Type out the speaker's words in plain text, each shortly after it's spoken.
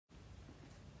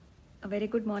A very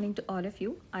good morning to all of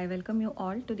you. I welcome you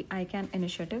all to the ICAN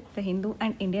initiative, the Hindu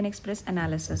and Indian Express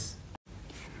analysis.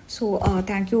 So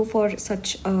thank you for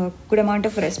such a good amount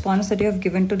of response that you have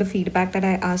given to the feedback that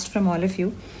I asked from all of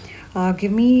you.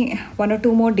 Give me 1 or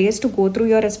 2 more days to go through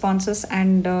your responses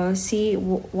and see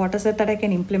what is it that I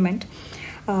can implement.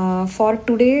 For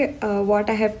today, what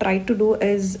I have tried to do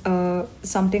is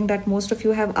something that most of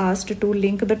you have asked, to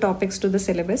link the topics to the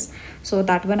syllabus. So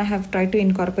that one I have tried to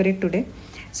incorporate today.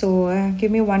 So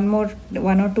give me 1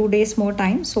 or 2 days more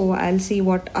time. So I'll see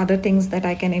what other things that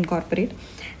I can incorporate.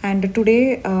 And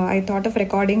today I thought of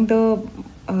recording the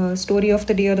story of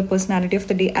the day or the personality of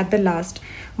the day at the last.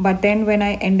 But then when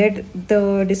I ended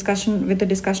the discussion with the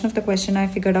discussion of the question, I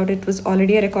figured out it was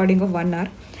already a recording of 1 hour.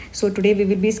 So today we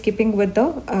will be skipping with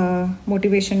the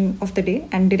motivation of the day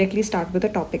and directly start with the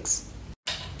topics.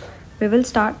 We will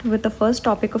start with the first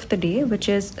topic of the day, which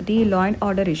is the law and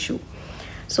order issue.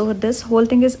 So this whole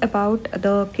thing is about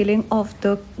the killing of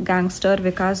the gangster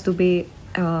Vikas Dubey.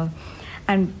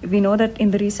 And we know that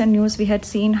in the recent news, we had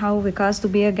seen how Vikas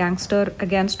Dubey, a gangster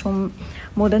against whom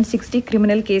more than 60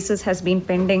 criminal cases has been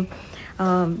pending.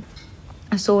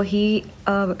 So he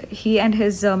and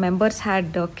his members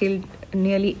had killed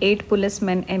nearly 8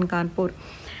 policemen in Kanpur.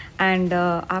 And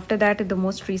after that, the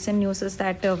most recent news is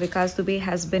that Vikas Dubey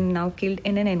has been now killed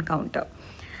in an encounter.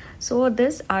 So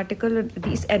this article,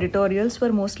 these editorials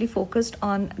were mostly focused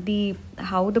on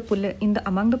how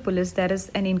among the police there is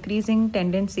an increasing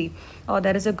tendency, or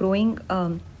there is a growing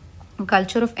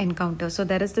culture of encounter. So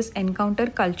there is this encounter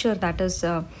culture that is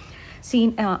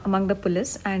seen among the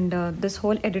police, and this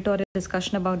whole editorial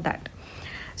discussion about that.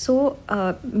 So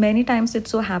many times it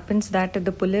so happens that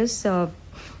the police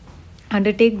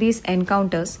undertake these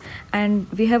encounters, and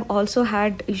we have also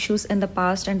had issues in the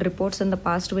past and reports in the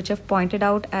past which have pointed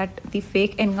out at the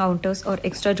fake encounters or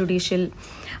extrajudicial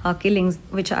killings,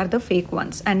 which are the fake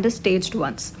ones and the staged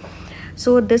ones.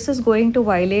 So this is going to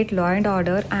violate law and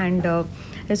order and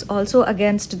is also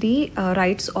against the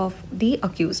rights of the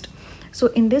accused. So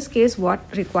in this case, what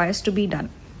requires to be done?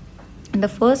 And the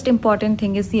first important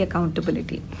thing is the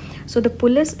accountability. So the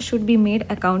police should be made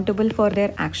accountable for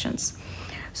their actions.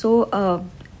 So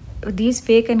these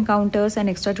fake encounters and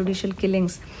extrajudicial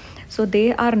killings, so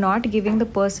they are not giving the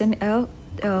person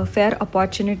a fair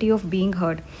opportunity of being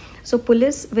heard. So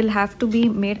police will have to be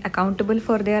made accountable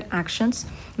for their actions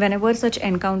whenever such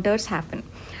encounters happen.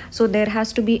 So there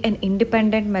has to be an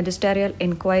independent magisterial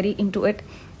inquiry into it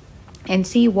and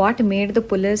see what made the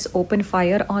police open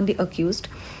fire on the accused,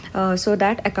 so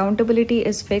that accountability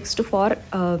is fixed for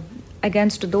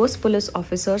against those police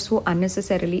officers who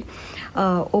unnecessarily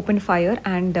open fire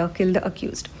and kill the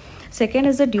accused. Second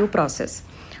is the due process.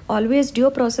 Always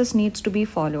due process needs to be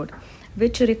followed,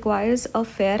 which requires a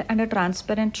fair and a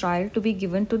transparent trial to be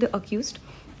given to the accused.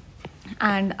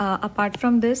 And apart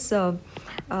from this,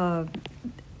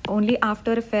 only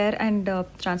after a fair and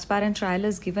transparent trial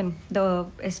is given, the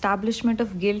establishment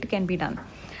of guilt can be done.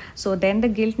 So then the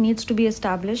guilt needs to be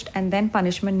established, and then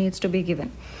punishment needs to be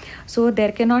given. So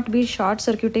there cannot be short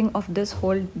circuiting of this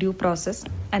whole due process,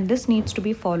 and this needs to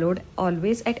be followed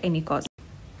always at any cost.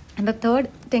 And the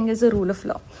third thing is the rule of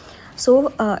law.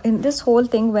 So in this whole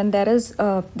thing, when there is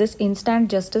this instant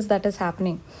justice that is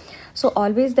happening, so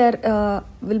always there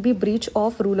will be breach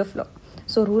of rule of law.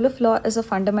 So rule of law is a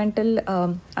fundamental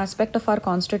aspect of our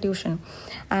constitution,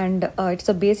 and it's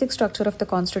a basic structure of the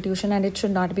constitution, and it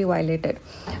should not be violated.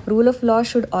 Rule of law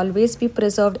should always be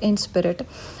preserved in spirit,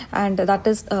 and that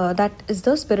is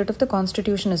the spirit of the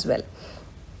constitution as well.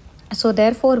 So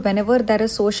therefore, whenever there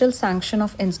is social sanction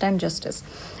of instant justice,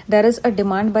 there is a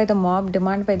demand by the mob,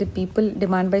 demand by the people,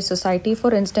 demand by society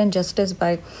for instant justice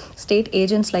by state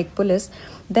agents like police,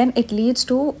 then it leads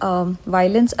to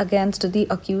violence against the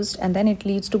accused, and then it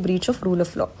leads to breach of rule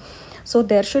of law. So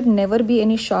there should never be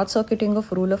any short circuiting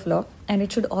of rule of law, and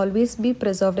it should always be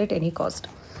preserved at any cost.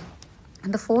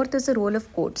 And the fourth is the role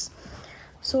of courts.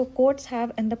 So courts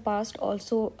have in the past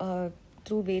also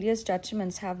through various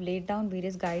judgments have laid down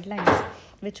various guidelines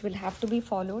which will have to be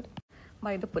followed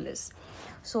by the police.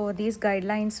 So these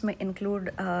guidelines may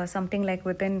include something like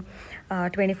within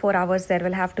 24 hours there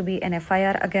will have to be an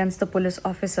FIR against the police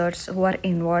officers who are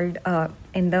involved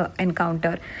in the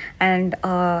encounter, and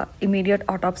immediate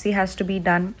autopsy has to be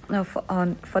done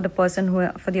for the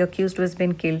person for the accused who has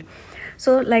been killed.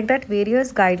 So like that,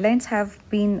 various guidelines have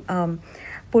been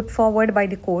put forward by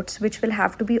the courts which will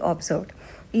have to be observed.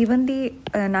 Even the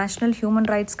National Human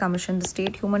Rights Commission, the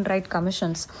state human rights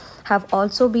commissions have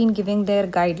also been giving their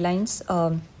guidelines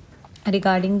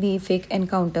regarding the fake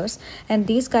encounters, and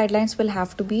these guidelines will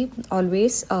have to be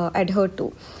always adhered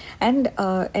to. And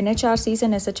NHRCs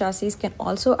and SHRCs can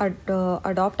also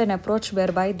adopt an approach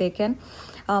whereby they can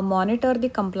monitor the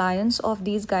compliance of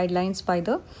these guidelines by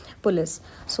the police.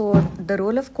 So the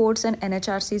role of courts and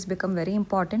NHRCs become very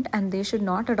important, and they should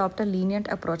not adopt a lenient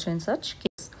approach in such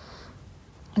cases.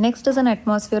 Next is an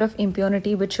atmosphere of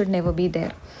impunity which should never be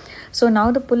there. So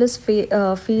now the police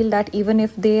feel that even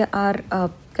if they are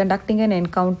conducting an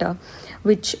encounter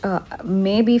which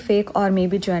may be fake or may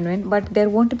be genuine, but there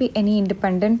won't be any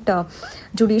independent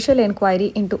judicial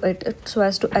inquiry into it so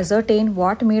as to ascertain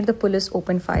what made the police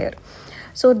open fire.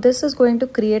 So this is going to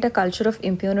create a culture of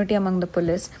impunity among the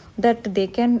police, that they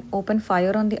can open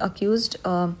fire on the accused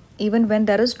even when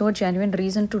there is no genuine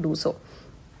reason to do so.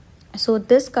 So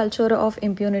this culture of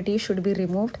impunity should be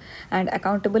removed, and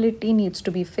accountability needs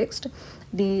to be fixed.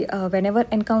 The whenever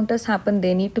encounters happen,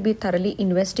 they need to be thoroughly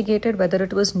investigated whether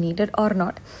it was needed or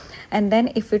not. And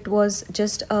then if it was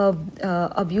just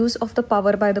abuse of the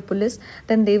power by the police,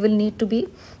 then they will need to be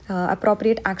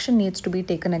appropriate action needs to be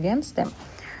taken against them.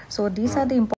 So these are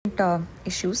the important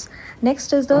issues.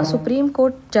 Next is the Supreme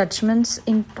Court judgments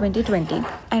in 2020,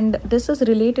 and this is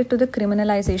related to the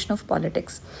criminalization of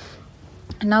politics.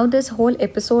 Now this whole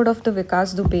episode of the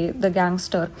Vikas Dubey, the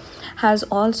gangster, has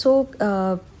also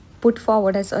put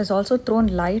forward, has also thrown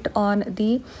light on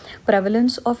the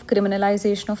prevalence of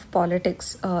criminalization of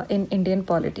politics in Indian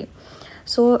polity.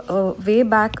 So way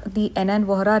back, the N.N.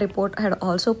 Vohra report had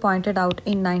also pointed out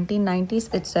in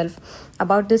 1990s itself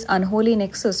about this unholy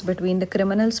nexus between the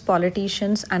criminals,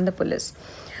 politicians and the police.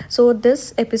 So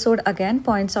this episode again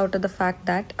points out to the fact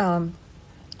that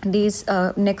these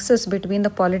nexus between the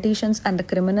politicians and the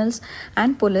criminals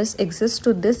and police exists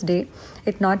to this day.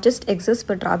 It not just exists,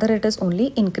 but rather it is only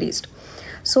increased.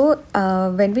 So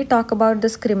when we talk about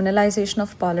this criminalization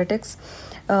of politics,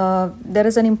 there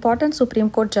is an important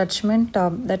Supreme Court judgment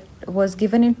that was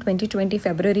given in 2020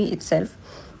 February itself.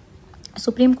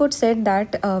 Supreme Court said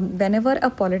that whenever a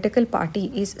political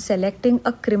party is selecting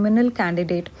a criminal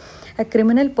candidate, a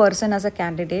criminal person as a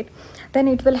candidate, then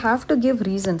it will have to give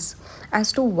reasons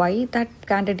as to why that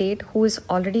candidate, who is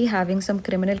already having some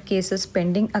criminal cases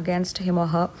pending against him or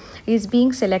her, is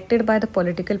being selected by the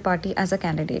political party as a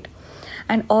candidate.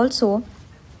 And also,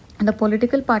 the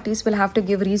political parties will have to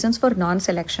give reasons for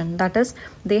non-selection. That is,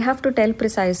 they have to tell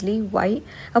precisely why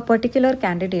a particular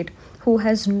candidate who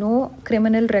has no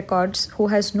criminal records, who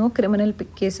has no criminal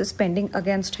cases pending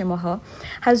against him or her,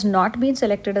 has not been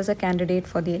selected as a candidate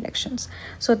for the elections.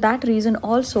 So that reason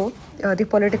also the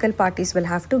political parties will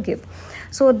have to give.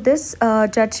 So this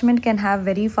judgment can have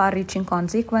very far-reaching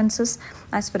consequences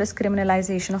as far as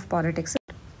criminalization of politics.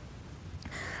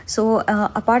 So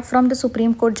apart from the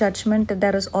Supreme Court judgment,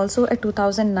 there is also a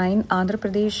 2009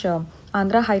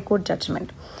 Andhra High Court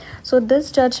judgment. So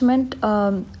this judgment,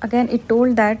 again, it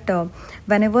told that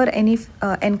whenever any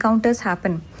encounters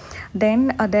happen,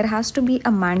 then there has to be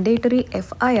a mandatory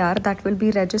FIR that will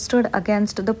be registered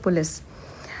against the police.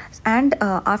 And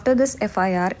after this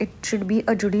FIR, it should be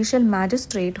a judicial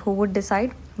magistrate who would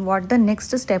decide what the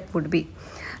next step would be.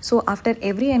 So after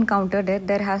every encounter,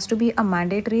 there has to be a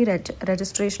mandatory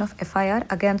registration of FIR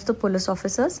against the police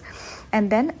officers,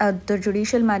 and then the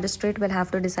judicial magistrate will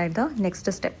have to decide the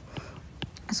next step.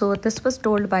 So this was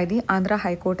told by the Andhra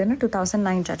High Court in a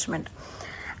 2009 judgment.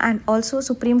 And also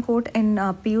Supreme Court in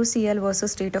PUCL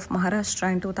versus State of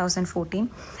Maharashtra in 2014,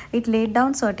 it laid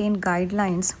down certain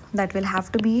guidelines that will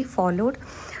have to be followed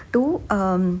to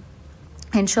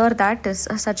ensure that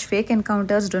such fake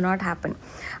encounters do not happen.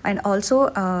 And also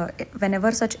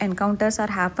whenever such encounters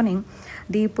are happening,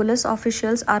 the police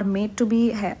officials are made to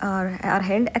be are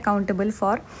held accountable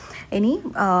for any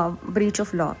breach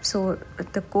of law. So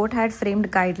the court had framed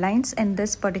guidelines in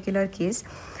this particular case,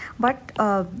 but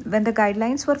when the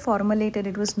guidelines were formulated,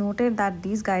 it was noted that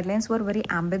these guidelines were very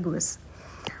ambiguous.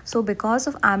 So because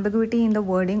of ambiguity in the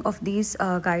wording of these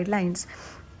guidelines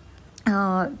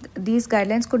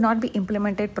could not be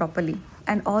implemented properly.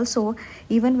 And also,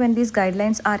 even when these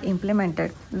guidelines are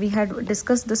implemented, we had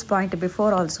discussed this point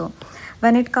before also,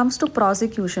 when it comes to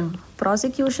prosecution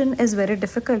is very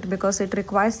difficult because it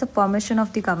requires the permission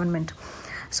of the government.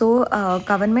 So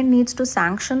government needs to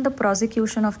sanction the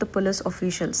prosecution of the police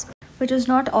officials, which is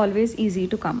not always easy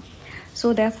to come.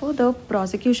 So therefore the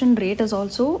prosecution rate is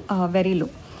also very low.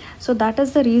 So that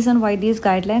is the reason why these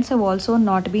guidelines have also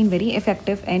not been very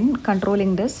effective in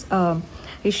controlling this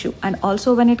issue. And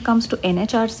also when it comes to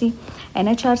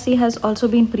NHRC has also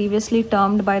been previously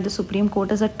termed by the Supreme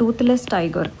Court as a toothless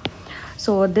tiger.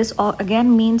 So this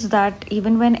again means that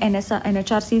even when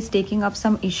NHRC is taking up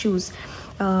some issues,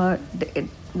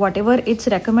 whatever its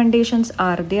recommendations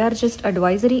are, they are just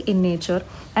advisory in nature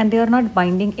and they are not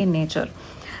binding in nature.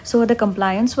 So the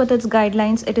compliance with its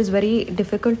guidelines, it is very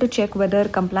difficult to check whether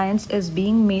compliance is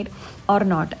being made or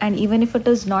not. And even if it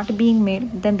is not being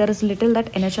made, then there is little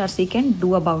that NHRC can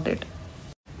do about it.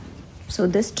 So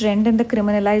this trend in the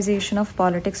criminalization of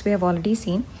politics we have already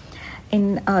seen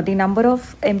in the number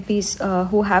of MPs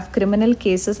who have criminal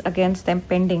cases against them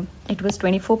pending. It was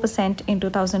 24% in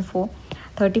 2004,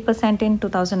 30% in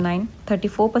 2009,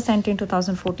 34% in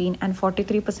 2014, and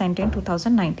 43% in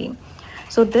 2019.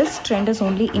 So this trend is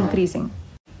only increasing.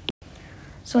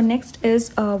 So next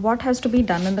is what has to be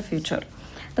done in the future.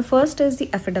 The first is the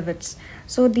affidavits.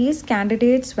 So these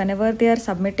candidates, whenever they are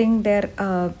submitting their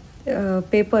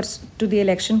papers to the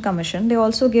Election Commission, they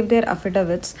also give their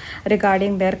affidavits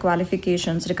regarding their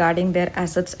qualifications, regarding their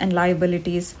assets and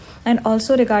liabilities, and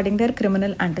also regarding their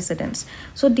criminal antecedents.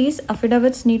 So these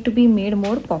affidavits need to be made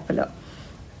more popular.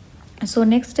 So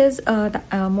next is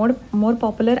more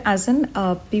popular, as in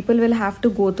people will have to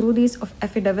go through these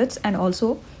affidavits, and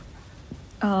also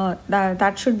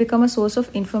that should become a source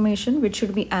of information which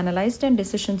should be analyzed and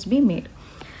decisions be made.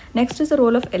 Next is the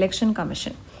role of Election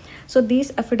Commission. So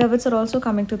these affidavits are also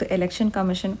coming to the Election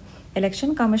Commission.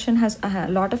 Election Commission has a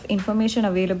lot of information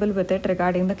available with it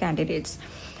regarding the candidates.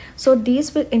 So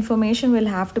these information will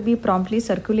have to be promptly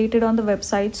circulated on the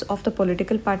websites of the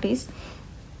political parties.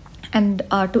 And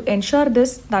to ensure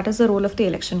this, that is the role of the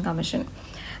Election Commission.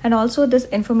 And also this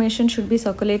information should be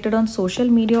circulated on social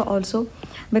media also,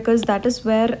 because that is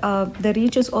where the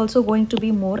reach is also going to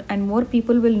be more, and more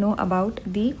people will know about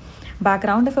the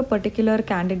background of a particular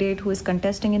candidate who is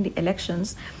contesting in the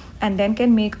elections, and then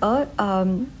can make a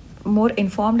more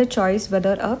informed choice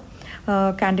whether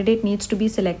a candidate needs to be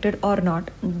selected or not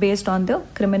based on the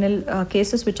criminal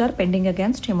cases which are pending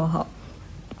against him or her.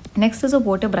 Next is a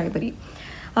voter bribery.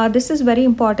 This is very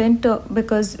important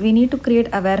because we need to create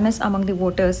awareness among the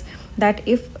voters that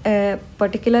if a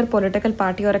particular political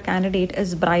party or a candidate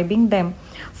is bribing them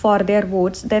for their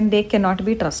votes, then they cannot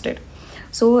be trusted.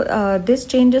 So this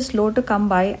change is slow to come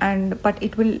by, but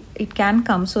it can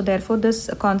come. So therefore this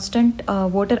constant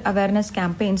voter awareness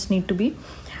campaigns need to be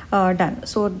done.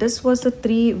 So this was the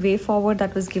 3 way forward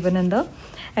that was given in the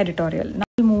editorial. Now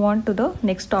we'll move on to the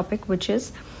next topic, which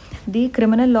is the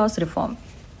criminal laws reform.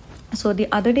 So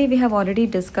the other day we have already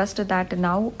discussed that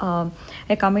now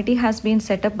a committee has been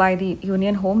set up by the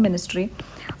Union Home Ministry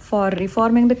for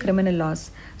reforming the criminal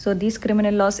laws. So these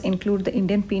criminal laws include the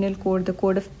Indian Penal Code, the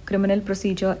Code of Criminal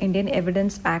Procedure, Indian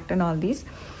Evidence Act, and all these.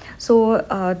 So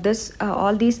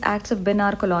all these acts have been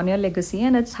our colonial legacy,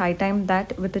 and it's high time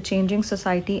that with the changing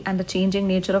society and the changing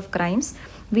nature of crimes,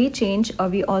 we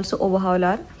also overhaul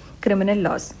our criminal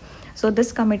laws. So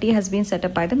this committee has been set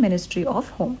up by the Ministry of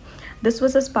Home. This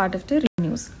was as part of the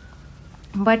news.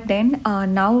 But then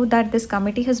now that this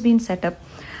committee has been set up,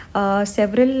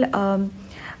 several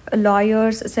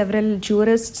lawyers, several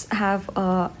jurists have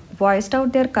voiced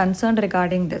out their concern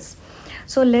regarding this.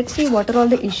 So let's see what are all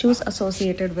the issues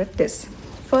associated with this.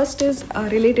 First is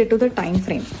related to the time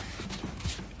frame.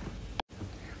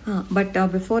 But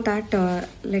before that,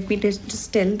 let me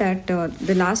just tell that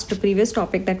the previous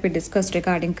topic that we discussed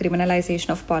regarding criminalization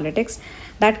of politics,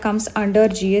 that comes under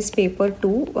GS paper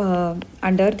 2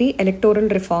 under the electoral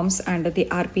reforms and the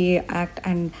RPA Act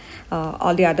and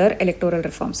all the other electoral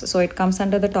reforms. So it comes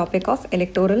under the topic of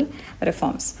electoral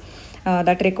reforms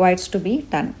that requires to be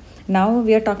done. Now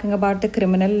we are talking about the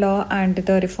criminal law and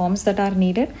the reforms that are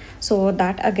needed. So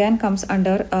that again comes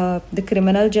under the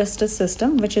criminal justice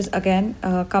system, which is again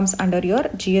comes under your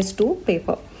GS2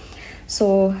 paper.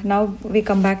 So now we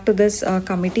come back to this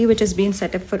committee which has been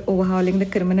set up for overhauling the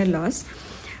criminal laws.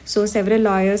 So several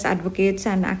lawyers, advocates,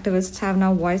 and activists have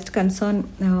now voiced concern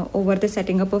over the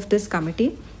setting up of this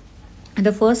committee.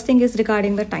 The first thing is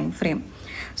regarding the time frame.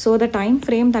 So the time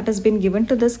frame that has been given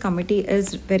to this committee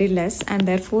is very less, and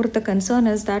therefore the concern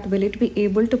is that will it be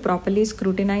able to properly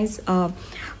scrutinize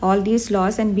all these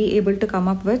laws and be able to come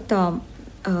up with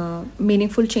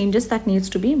meaningful changes that needs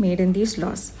to be made in these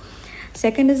laws.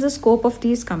 Second is the scope of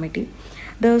these committee.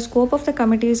 The scope of the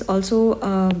committee is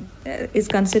also is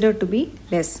considered to be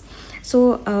less.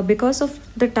 So because of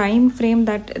the time frame,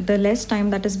 that the less time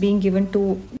that is being given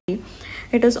to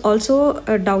it is also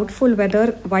doubtful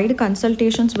whether wide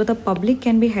consultations with the public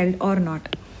can be held or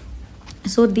not.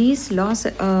 So these laws,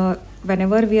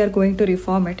 whenever we are going to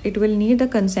reform it, it will need the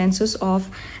consensus of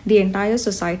the entire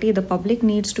society. The public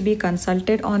needs to be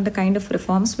consulted on the kind of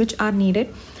reforms which are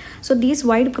needed. So these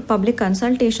wide public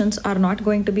consultations are not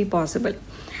going to be possible.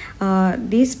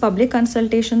 These public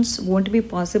consultations won't be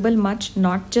possible much,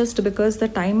 not just because the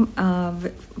time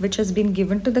which has been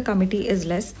given to the committee is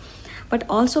less, but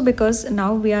also because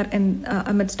now we are in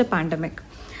amidst a pandemic.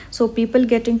 So people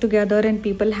getting together and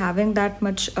people having that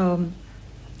much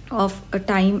of a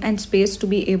time and space to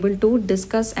be able to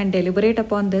discuss and deliberate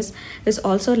upon this is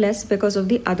also less because of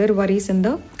the other worries in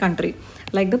the country,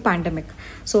 like the pandemic.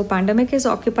 So pandemic has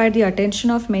occupied the attention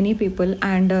of many people,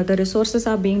 and the resources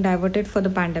are being diverted for the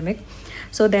pandemic.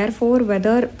 So therefore,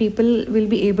 whether people will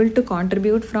be able to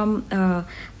contribute from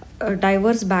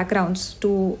diverse backgrounds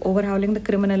to overhauling the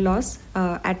criminal laws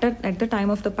at the time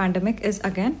of the pandemic is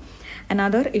again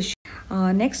another issue.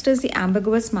 Next is the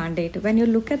ambiguous mandate. When you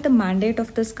look at the mandate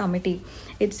of this committee,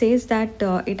 it says that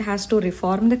it has to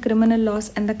reform the criminal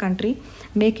laws in the country,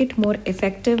 make it more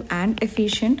effective and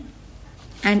efficient,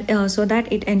 and so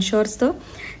that it ensures the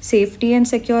safety and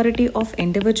security of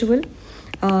individual,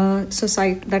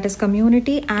 society, that is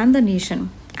community, and the nation.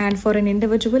 And for an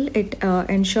individual, it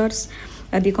ensures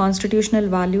the constitutional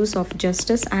values of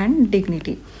justice and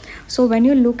dignity. So when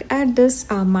you look at this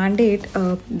mandate,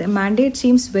 the mandate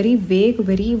seems very vague,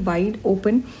 very wide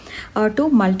open to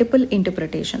multiple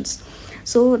interpretations.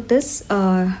 So this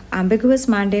ambiguous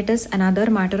mandate is another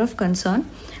matter of concern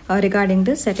regarding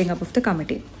the setting up of the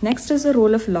committee. Next is the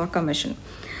role of Law Commission.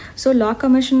 So Law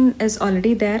Commission is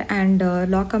already there, and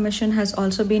Law Commission has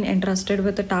also been entrusted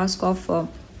with the task of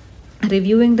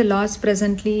reviewing the laws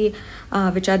presently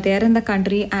which are there in the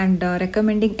country, and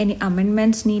recommending any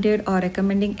amendments needed or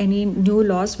recommending any new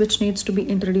laws which needs to be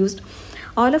introduced.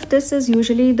 All of this is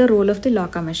usually the role of the Law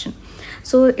Commission.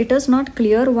 So it is not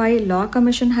clear why Law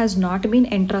Commission has not been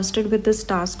entrusted with this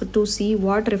task to see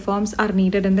what reforms are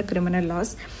needed in the criminal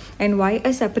laws, and why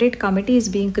a separate committee is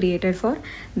being created for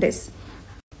this.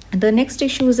 The next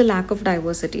issue is a lack of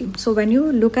diversity. So when you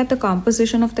look at the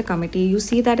composition of the committee, you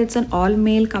see that it's an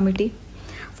all-male committee,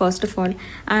 first of all,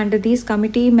 and these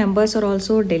committee members are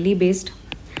also Delhi-based.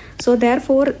 So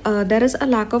therefore, there is a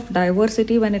lack of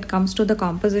diversity when it comes to the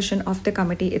composition of the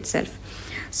committee itself.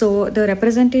 So the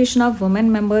representation of women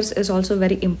members is also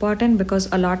very important, because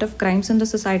a lot of crimes in the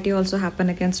society also happen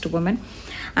against women.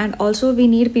 And also we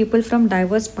need people from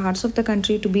diverse parts of the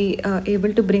country to be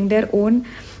able to bring their own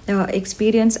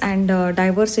experience and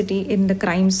diversity in the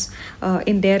crimes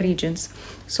in their regions.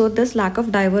 So this lack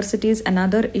of diversity is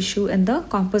another issue in the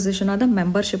composition or the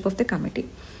membership of the committee.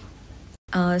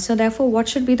 So therefore, what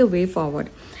should be the way forward?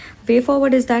 Way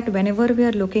forward is that whenever we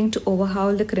are looking to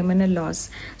overhaul the criminal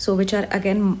laws, so which are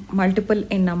again multiple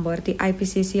in number, the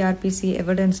IPC, CRPC,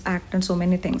 Evidence Act, and so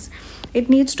many things, it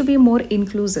needs to be more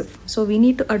inclusive. So we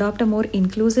need to adopt a more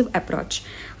inclusive approach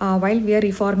while we are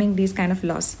reforming these kind of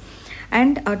laws.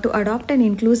 And to adopt an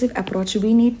inclusive approach,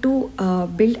 we need to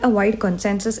build a wide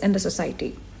consensus in the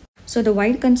society. So the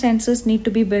wide consensus need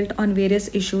to be built on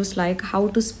various issues like how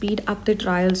to speed up the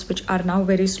trials, which are now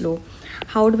very slow.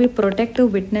 How do we protect the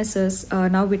witnesses?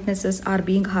 Now witnesses are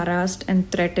being harassed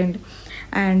and threatened.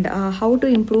 And how to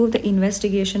improve the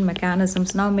investigation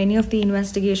mechanisms. Now many of the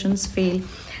investigations fail.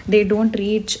 They don't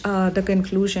reach the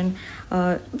conclusion.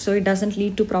 So it doesn't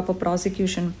lead to proper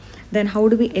prosecution. Then how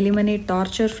do we eliminate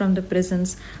torture from the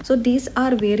prisons? So these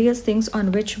are various things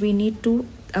on which we need to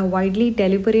widely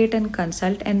deliberate and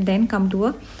consult, and then come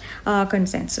to a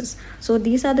consensus. So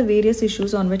these are the various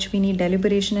issues on which we need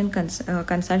deliberation and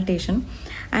consultation.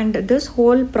 And this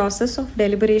whole process of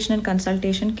deliberation and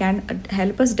consultation can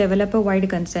help us develop a wide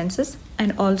consensus,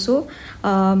 and also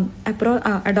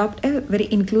adopt a very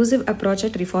inclusive approach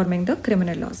at reforming the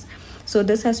criminal laws. So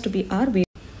this has to be our way.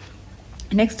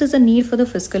 Next is the need for the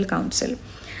fiscal council.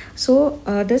 So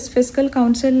this fiscal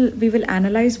council, we will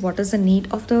analyze what is the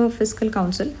need of the fiscal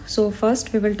council. So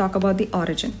first we will talk about the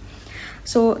origin.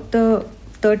 So the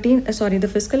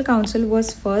fiscal council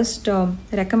was first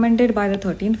recommended by the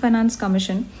 13th Finance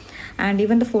Commission, and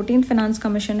even the 14th Finance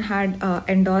Commission had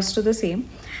endorsed the same.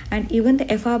 And even the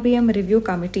FRBM review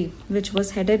committee, which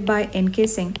was headed by N.K.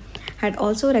 Singh, had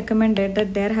also recommended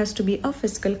that there has to be a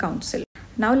fiscal council.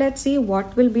 Now let's see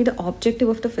what will be the objective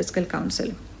of the fiscal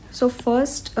council. So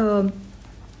first,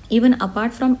 even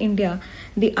apart from India,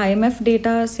 the IMF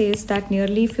data says that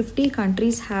nearly 50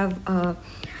 countries have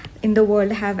in the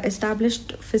world have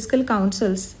established fiscal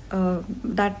councils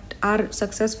that are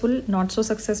successful, not so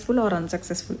successful, or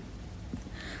unsuccessful.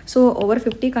 So over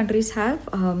 50 countries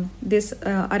have this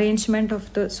arrangement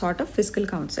of the sort of fiscal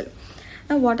council.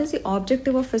 Now what is the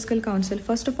objective of fiscal council?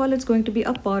 First of all, it's going to be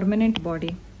a permanent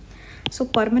body. So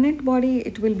permanent body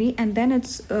it will be, and then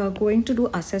it's going to do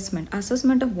assessment.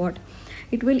 Assessment of what?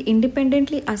 It will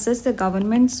independently assess the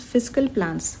government's fiscal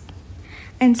plans,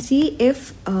 and see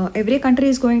if every country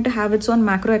is going to have its own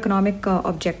macroeconomic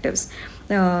objectives.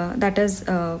 That is,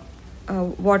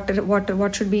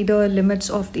 what should be the limits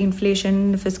of the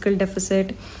inflation, fiscal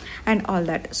deficit, and all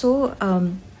that. So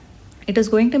it is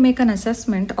going to make an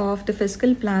assessment of the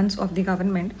fiscal plans of the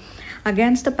government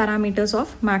against the parameters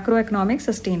of macroeconomic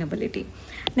sustainability.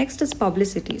 Next is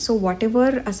publicity. So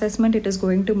whatever assessment it is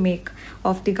going to make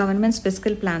of the government's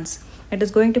fiscal plans, it is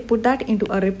going to put that into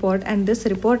a report, and this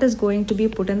report is going to be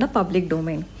put in the public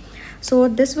domain. So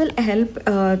this will help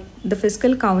the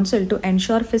fiscal council to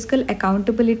ensure fiscal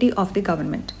accountability of the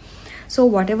government. So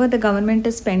whatever the government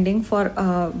is spending for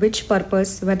which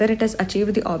purpose, whether it has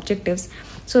achieved the objectives,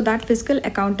 so that fiscal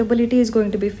accountability is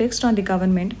going to be fixed on the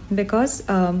government, because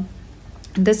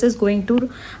this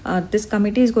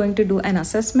committee is going to do an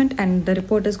assessment, and the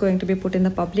report is going to be put in the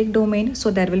public domain.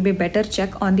 So there will be better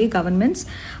check on the government's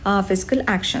fiscal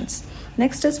actions.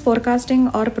 Next is forecasting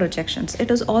or projections.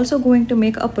 It is also going to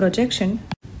make a projection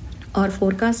or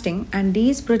forecasting, and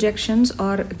these projections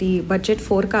or the budget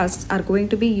forecasts are going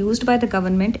to be used by the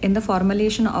government in the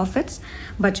formulation of its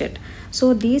budget.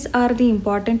 So these are the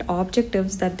important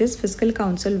objectives that this fiscal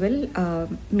council will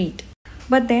meet.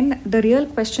 But then the real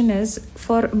question is,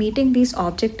 for meeting these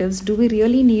objectives, do we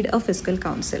really need a fiscal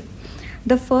council?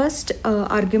 The first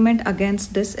argument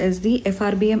against this is the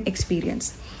FRBM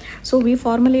experience. So we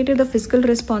formulated the Fiscal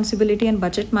Responsibility and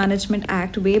Budget Management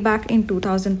Act way back in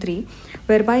 2003,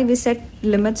 whereby we set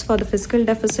limits for the fiscal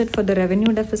deficit, for the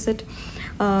revenue deficit,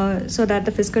 so that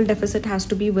the fiscal deficit has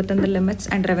to be within the limits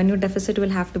and revenue deficit will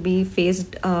have to be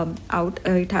phased out.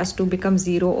 It has to become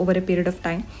zero over a period of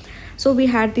time. So we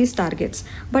had these targets,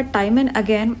 but time and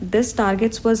again, this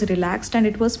targets was relaxed and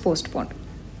it was postponed.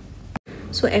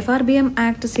 So FRBM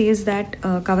Act says that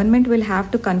government will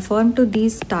have to conform to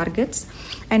these targets,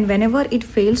 and whenever it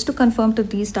fails to conform to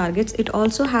these targets, it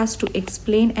also has to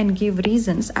explain and give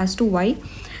reasons as to why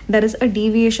there is a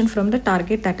deviation from the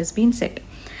target that has been set.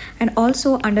 And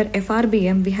also under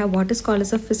FRBM, we have what is called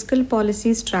as a fiscal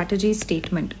policy strategy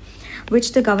statement,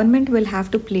 which the government will have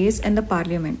to place in the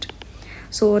parliament.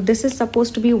 So this is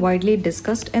supposed to be widely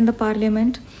discussed in the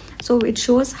parliament. So it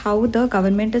shows how the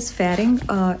government is faring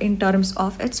in terms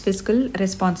of its fiscal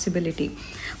responsibility,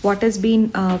 what has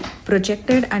been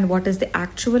projected and what is the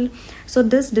actual. So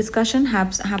this discussion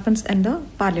happens in the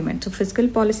parliament. So fiscal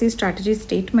policy strategy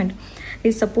statement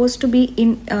is supposed to be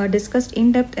discussed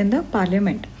in depth in the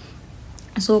parliament.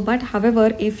 So, but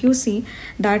however, if you see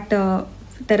that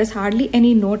there is hardly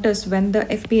any notice when the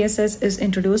FPSS is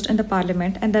introduced in the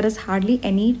parliament, and there is hardly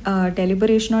any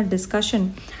deliberation or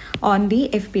discussion on the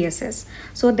FPSS.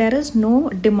 So there is no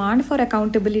demand for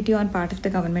accountability on part of the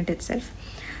government itself.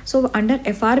 So under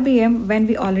FRBM, when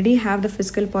we already have the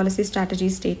fiscal policy strategy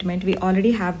statement, we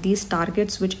already have these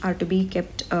targets which are to be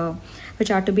kept,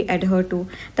 which are to be adhered to.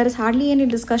 There is hardly any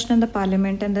discussion in the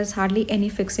parliament, and there is hardly any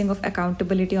fixing of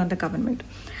accountability on the government.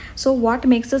 So what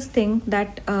makes us think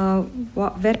that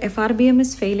where FRBM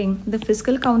is failing, the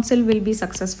fiscal council will be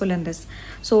successful in this?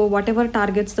 So whatever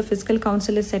targets the fiscal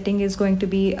council is setting is going to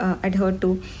be adhered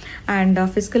to, and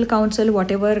fiscal council,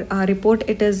 whatever report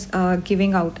it is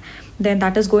giving out, then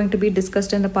that is going to be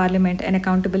discussed in the parliament, and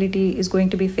accountability is going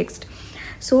to be fixed.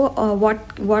 So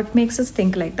what makes us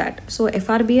think like that? So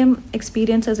FRBM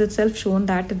experience has itself shown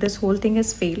that this whole thing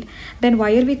has failed. Then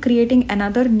why are we creating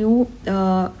another new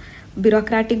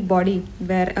bureaucratic body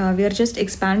where we are just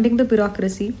expanding the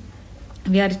bureaucracy?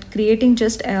 We are creating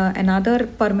just another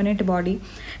permanent body,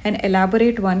 an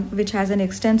elaborate one which has an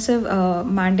extensive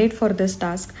mandate for this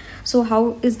task. So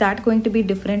how is that going to be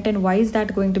different, and why is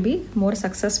that going to be more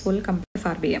successful compared to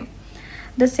FRBM?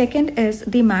 The second is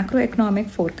the macroeconomic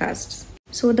forecasts.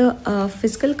 So the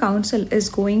fiscal council is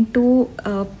going to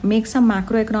make some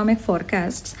macroeconomic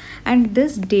forecasts, and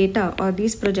this data or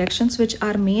these projections which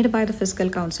are made by the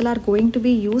fiscal council are going to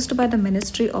be used by the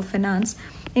Ministry of Finance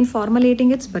in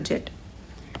formulating its budget.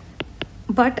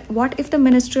 But what if the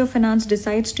Ministry of Finance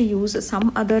decides to use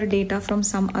some other data from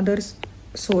some other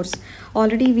source?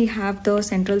 Already we have the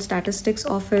Central Statistics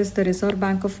Office, the Reserve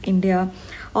Bank of India.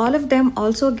 All of them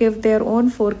also give their own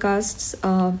forecasts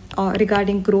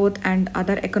regarding growth and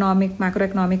other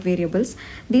macroeconomic variables.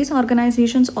 These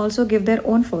organizations also give their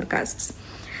own forecasts.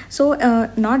 So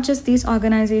not just these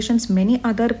organizations, many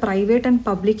other private and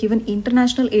public, even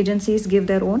international agencies give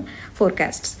their own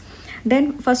forecasts.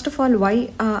 Then first of all, why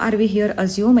are we here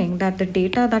assuming that the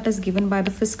data that is given by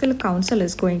the fiscal council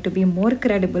is going to be more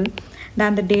credible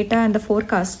than the data and the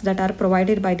forecasts that are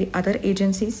provided by the other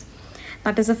agencies?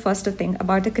 That is the first thing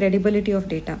about the credibility of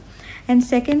data. And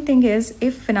second thing is,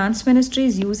 if finance ministry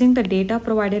is using the data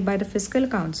provided by the fiscal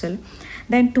council,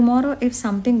 Then tomorrow, if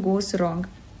something goes wrong,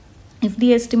 if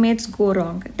the estimates go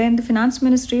wrong, then the finance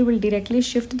ministry will directly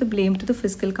shift the blame to the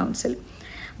fiscal council.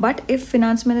 But if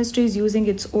finance ministry is using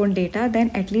its own data,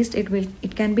 then at least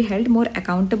it can be held more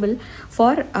accountable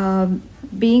for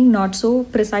being not so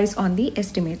precise on the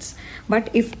estimates. But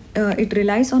if it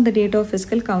relies on the data of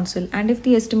fiscal council, and if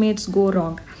the estimates go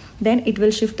wrong, then it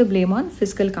will shift the blame on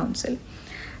fiscal council.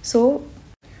 So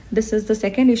this is the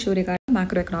second issue regarding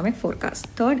macroeconomic forecast.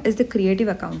 Third is the creative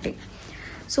accounting.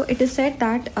 So it is said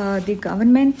that the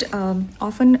government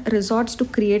often resorts to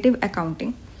creative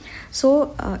accounting. So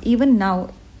even now,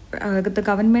 the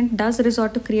government does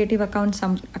resort to creative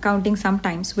accounting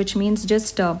sometimes, which means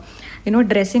just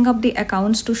dressing up the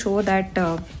accounts to show that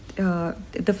the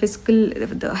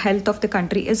health of the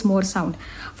country is more sound.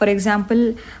 For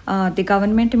example, the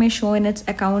government may show in its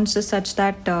accounts such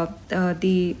that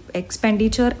the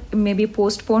expenditure may be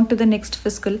postponed to the next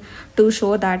fiscal to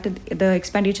show that the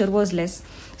expenditure was less.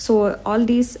 So all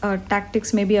these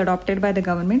tactics may be adopted by the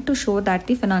government to show that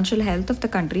the financial health of the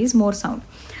country is more sound.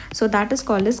 So that is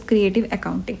called as creative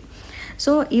accounting.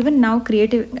 So even now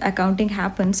creative accounting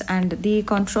happens, and the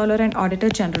Comptroller and Auditor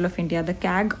General of India, the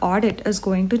CAG audit, is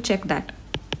going to check that.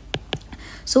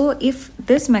 So if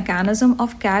this mechanism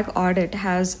of CAG audit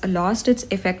has lost its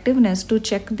effectiveness to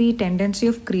check the tendency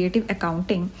of creative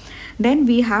accounting, then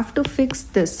we have to fix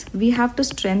this. We have to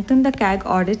strengthen the CAG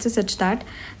audits such that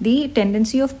the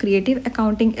tendency of creative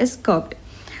accounting is curbed.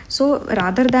 So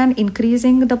rather than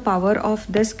increasing the power of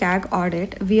this CAG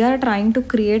audit, we are trying to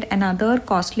create another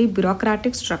costly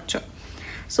bureaucratic structure.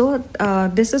 So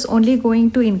this is only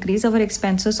going to increase our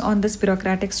expenses on this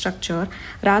bureaucratic structure.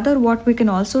 Rather, what we can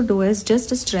also do is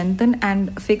just strengthen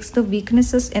and fix the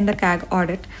weaknesses in the CAG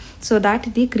audit so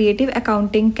that the creative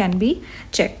accounting can be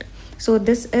checked. So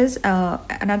this is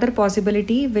another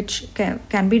possibility which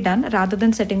can be done rather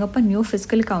than setting up a new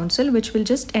fiscal council, which will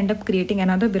just end up creating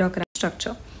another bureaucratic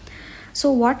structure. So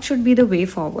what should be the way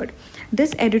forward?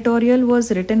 This editorial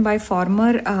was written by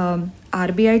former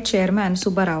RBI chairman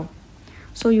Subba Rao.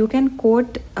 So you can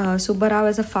quote Subba Rao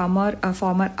as a former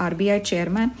RBI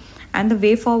chairman and the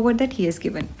way forward that he has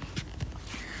given.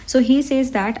 So he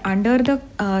says that under the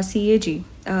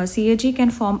CAG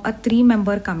can form a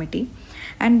 3-member committee,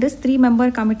 and this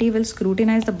 3-member committee will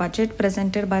scrutinize the budget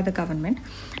presented by the government,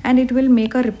 and it will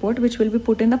make a report which will be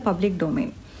put in the public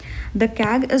domain. The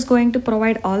CAG is going to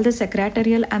provide all the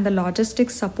secretarial and the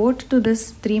logistics support to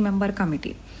this 3-member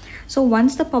committee. So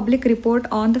once the public report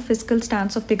on the fiscal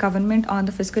stance of the government, on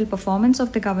the fiscal performance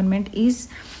of the government is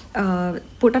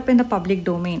put up in the public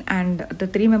domain, and the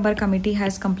 3-member committee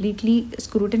has completely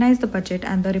scrutinized the budget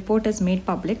and the report is made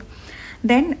public,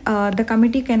 then the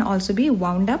committee can also be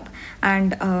wound up,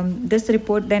 and this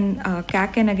report then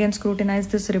CAG can again scrutinize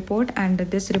this report, and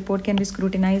this report can be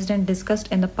scrutinized and discussed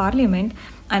in the parliament,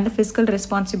 and the fiscal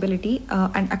responsibility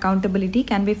and accountability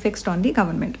can be fixed on the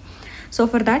government. So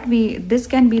for that, this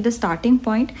can be the starting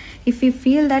point. If we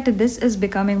feel that this is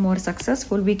becoming more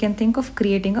successful, we can think of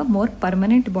creating a more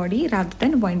permanent body rather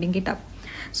than winding it up.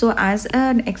 So as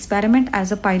an experiment,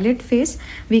 as a pilot phase,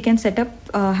 we can set up,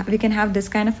 we can have this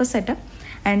kind of a setup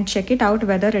and check it out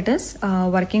whether it is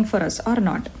working for us or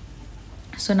not.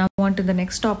 So now on to the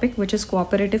next topic, which is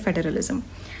cooperative federalism.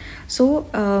 So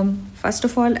first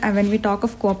of all, when we talk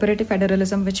of cooperative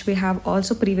federalism, which we have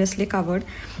also previously covered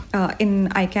in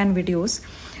ICANN videos,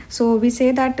 so we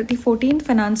say that the 14th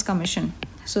Finance Commission,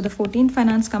 so the 14th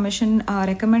Finance Commission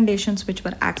recommendations which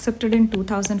were accepted in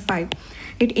 2005,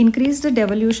 it increased the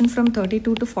devolution from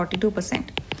 32 to 42%.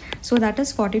 So that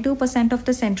is 42% of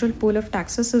the central pool of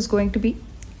taxes is going to be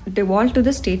devolved to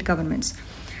the state governments.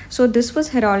 So this was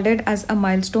heralded as a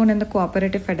milestone in the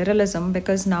cooperative federalism,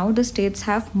 because now the states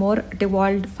have more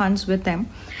devolved funds with them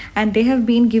and they have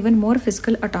been given more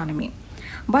fiscal autonomy.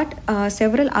 But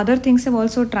several other things have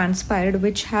also transpired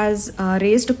which has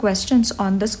raised questions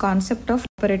on this concept of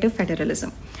cooperative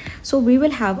federalism. So we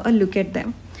will have a look at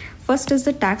them. First is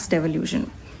the tax devolution.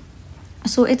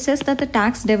 So it says that the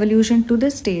tax devolution to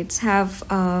the states have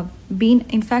been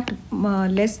in fact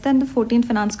less than the 14th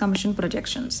Finance Commission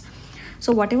projections.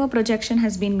 So whatever projection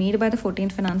has been made by the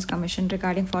 14th Finance Commission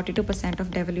regarding 42% of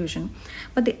devolution,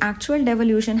 but the actual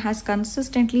devolution has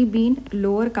consistently been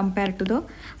lower compared to the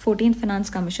 14th Finance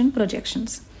Commission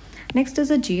projections. Next is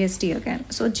the GST again.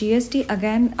 So GST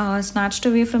again snatched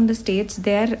away from the states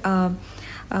their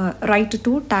right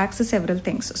to tax several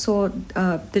things. So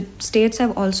the states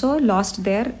have also lost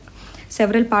their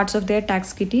several parts of their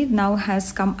tax kitty, now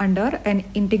has come under an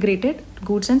integrated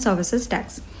goods and services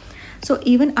tax. So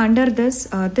even under this,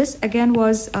 this again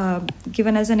was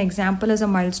given as an example, as a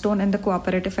milestone in the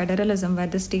cooperative federalism, where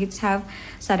the states have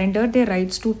surrendered their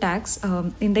rights to tax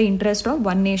in the interest of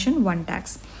one nation, one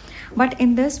tax. But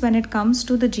in this, when it comes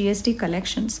to the GST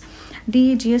collections,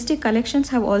 the GST collections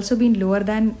have also been lower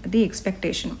than the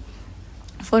expectation.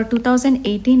 For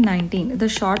 2018-19, the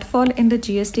shortfall in the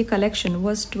GST collection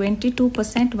was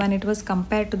 22% when it was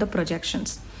compared to the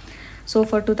projections. So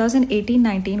for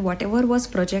 2018-19, whatever was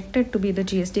projected to be the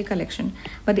GST collection,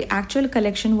 but the actual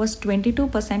collection was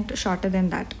 22% shorter than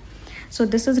that. So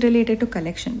this is related to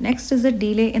collection. Next is the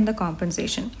delay in the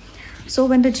compensation. So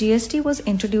when the GST was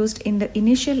introduced in the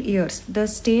initial years, the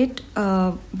state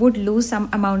would lose some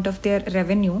amount of their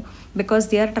revenue because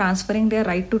they are transferring their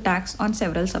right to tax on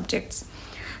several subjects.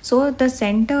 So the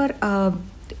center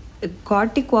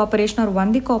got the cooperation or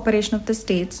won the cooperation of the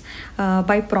states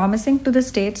by promising to the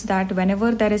states that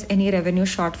whenever there is any revenue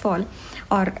shortfall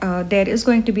or there is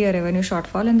going to be a revenue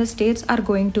shortfall, and the states are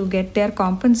going to get their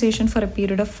compensation for a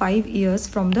period of 5 years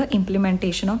from the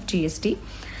implementation of GST,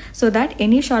 so that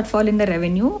any shortfall in the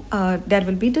revenue, there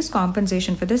will be this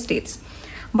compensation for the states.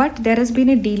 But there has been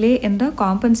a delay in the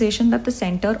compensation that the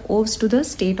center owes to the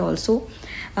state also.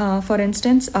 For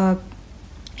instance,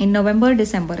 in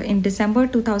December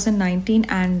 2019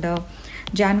 and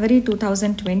January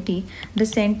 2020, the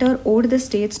center owed the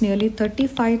states nearly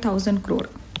 35,000 crore.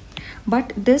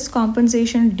 But this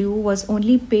compensation due was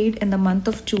only paid in the month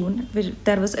of June, which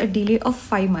there was a delay of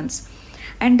 5 months.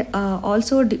 And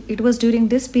also it was during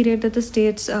this period that the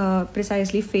states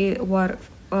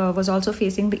was also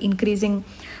facing the increasing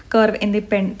curve in the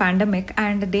pandemic,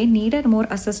 and they needed more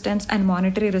assistance and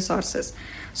monetary resources.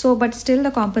 So, but still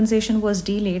the compensation was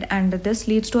delayed, and this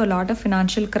leads to a lot of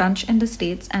financial crunch in the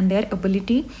states and their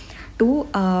ability to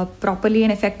properly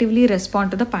and effectively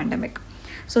respond to the pandemic.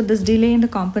 So this delay in the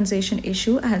compensation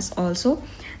issue has also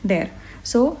there.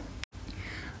 So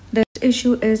the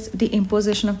issue is the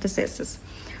imposition of the cesses.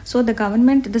 So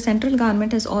the central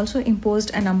government has also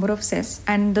imposed a number of cess,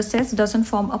 and the cess doesn't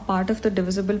form a part of the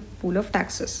divisible pool of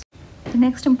taxes. The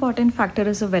next important factor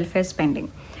is the welfare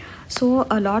spending. So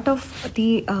a lot of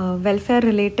the welfare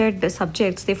related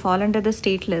subjects, they fall under the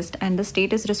state list, and the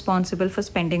state is responsible for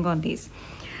spending on these.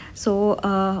 So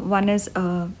one is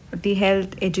the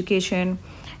health, education,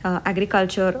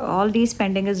 agriculture, all these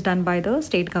spending is done by the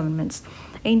state governments.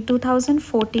 In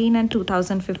 2014 and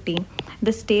 2015,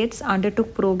 the states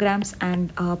undertook programs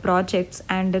and projects,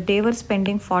 and they were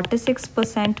spending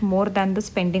 46% more than the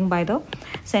spending by the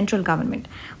central government.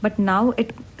 But now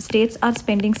states are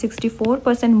spending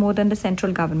 64% more than the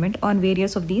central government on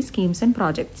various of these schemes and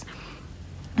projects.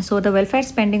 So the welfare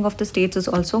spending of the states is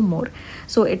also more.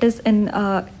 So it is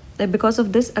because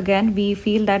of this, again, we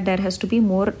feel that there has to be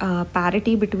more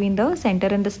parity between the center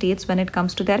and the states when it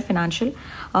comes to their financial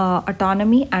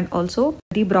autonomy, and also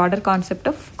the broader concept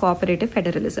of cooperative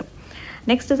federalism.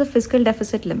 Next is the fiscal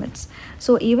deficit limits.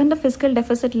 So even the fiscal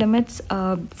deficit limits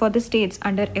for the states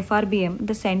under FRBM,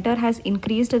 the center has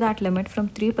increased that limit from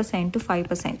 3% to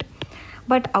 5%.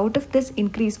 But out of this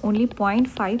increase, only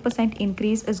 0.5%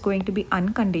 increase is going to be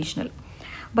unconditional.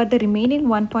 But the remaining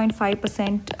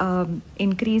 1.5%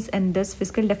 increase in this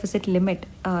fiscal deficit limit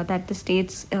that the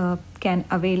states can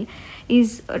avail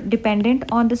is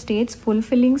dependent on the states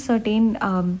fulfilling certain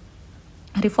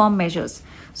reform measures.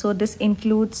 So this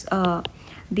includes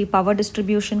the power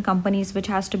distribution companies, which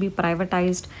has to be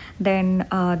privatized, then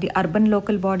the urban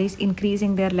local bodies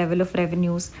increasing their level of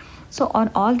revenues. So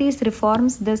on all these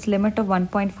reforms, this limit of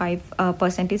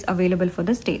 1.5% is available for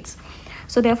the states.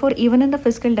 So therefore, even in the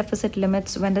fiscal deficit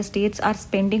limits, when the states are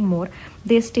spending more,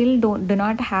 they still do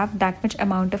not have that much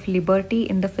amount of liberty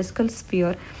in the fiscal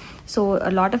sphere. So a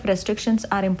lot of restrictions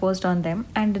are imposed on them.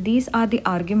 And these are the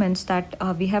arguments that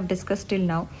we have discussed till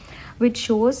now, which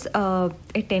shows a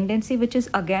tendency which is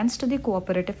against the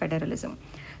cooperative federalism.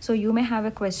 So you may have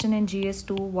a question in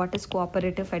GS2, what is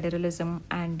cooperative federalism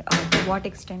and to what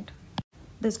extent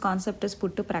this concept is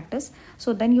put to practice.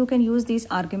 So then you can use these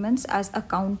arguments as a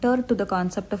counter to the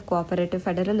concept of cooperative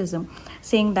federalism,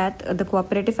 saying that the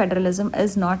cooperative federalism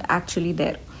is not actually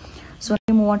there. So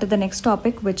we move on to the next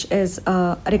topic, which is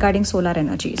regarding solar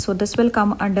energy. So this will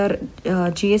come under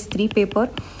GS3 paper.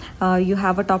 You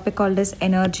have a topic called as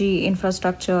energy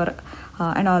infrastructure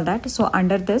and all that. So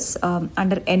under this,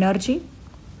 under energy,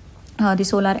 the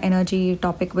solar energy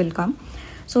topic will come.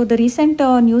 So the recent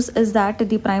news is that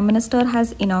the Prime Minister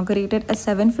has inaugurated a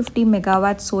 750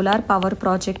 megawatt solar power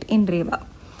project in Rewa.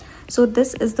 So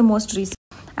this is the most recent.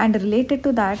 And related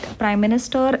to that, Prime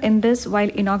Minister in this, while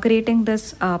inaugurating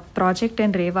this project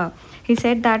in Rewa, he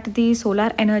said that the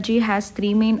solar energy has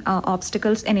three main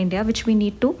obstacles in India, which we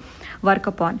need to work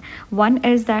upon. One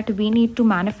is that we need to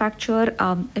manufacture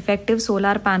effective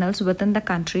solar panels within the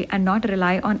country and not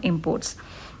rely on imports.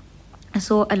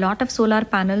 So a lot of solar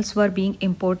panels were being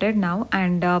imported now,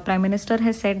 and Prime Minister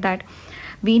has said that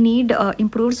we need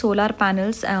improved solar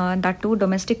panels, that too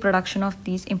domestic production of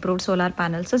these improved solar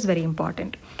panels is very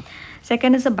important.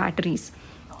 Second is the batteries.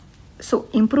 So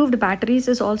improved batteries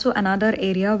is also another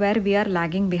area where we are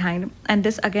lagging behind, and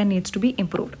this again needs to be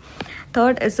improved.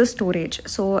 Third is the storage.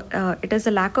 So it is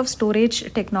a lack of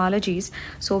storage technologies.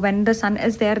 So when the sun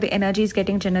is there, the energy is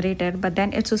getting generated, but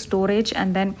then it's a storage,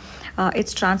 and then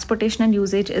its transportation and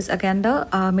usage is again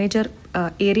the major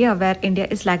area where India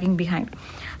is lagging behind.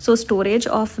 So storage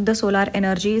of the solar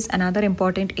energy is another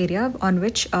important area on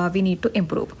which we need to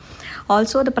improve.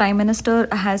 Also, the Prime Minister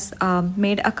has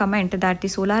made a comment that the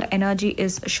solar energy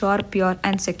is sure, pure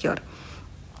and secure.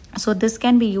 So this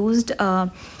can be used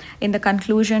in the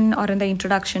conclusion or in the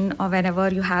introduction, or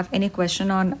whenever you have any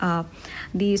question on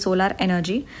the solar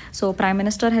energy. So Prime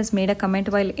Minister has made a comment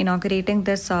while inaugurating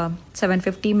this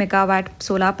 750 megawatt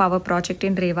solar power project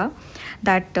in Rewa,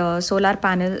 that the solar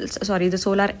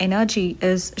energy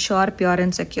is sure, pure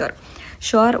and secure.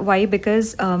 Sure, why?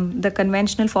 Because the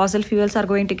conventional fossil fuels are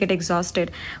going to get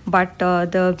exhausted, but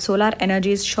the solar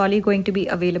energy is surely going to be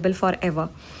available forever.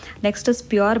 Next is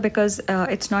pure, because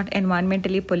it's not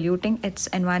environmentally polluting, it's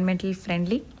environmentally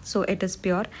friendly, so it is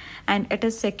pure. And it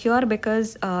is secure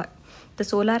because the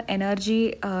solar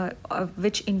energy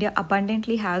which India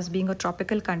abundantly has, being a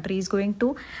tropical country, is going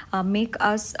to make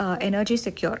us energy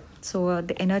secure. So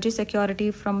the energy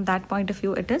security, from that point of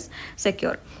view, it is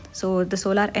secure. So the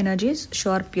solar energy is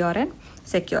sure, pure and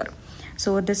secure.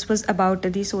 So this was about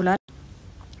the solar.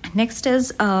 Next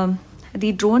is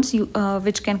the drones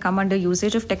which can come under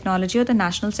usage of technology or the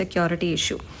national security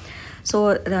issue. So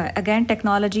again,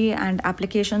 technology and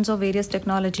applications of various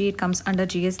technology, it comes under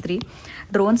GS3.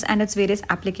 Drones and its various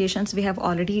applications we have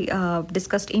already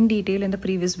discussed in detail in the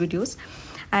previous videos.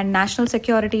 And national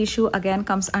security issue again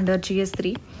comes under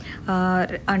GS3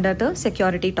 under the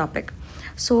security topic.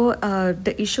 So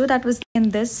the issue that was in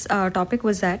this topic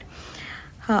was that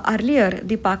earlier,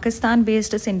 the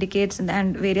Pakistan-based syndicates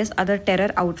and various other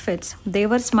terror outfits, they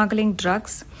were smuggling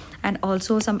drugs and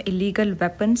also some illegal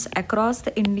weapons across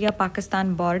the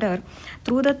India-Pakistan border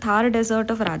through the Thar desert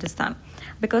of Rajasthan.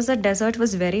 Because the desert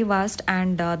was very vast,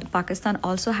 and Pakistan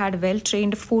also had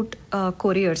well-trained food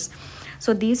couriers.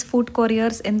 So these food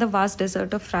couriers in the vast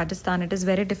desert of Rajasthan, it is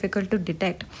very difficult to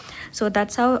detect. So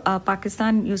that's how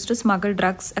Pakistan used to smuggle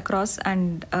drugs across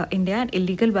and India, and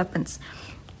illegal weapons.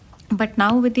 But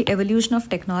now with the evolution of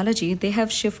technology, they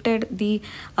have shifted the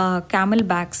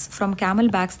camelbacks. From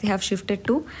camelbacks, they have shifted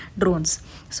to drones.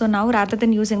 So now, rather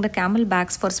than using the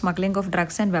camelbacks for smuggling of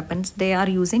drugs and weapons, they are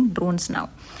using drones now.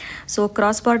 So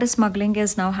cross-border smuggling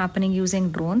is now happening using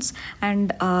drones,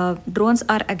 and drones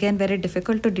are again very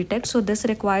difficult to detect. So this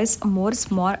requires more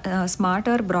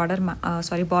smarter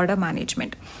border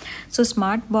management. So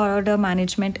smart border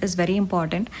management is very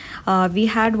important. We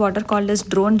had what are called as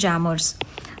drone jammers.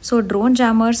 So drone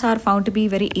jammers are found to be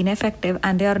very ineffective,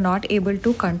 and they are not able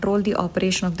to control the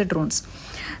operation of the drones.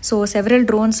 So several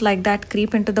drones like that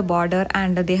creep into the border,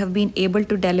 and they have been able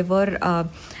to deliver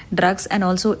drugs and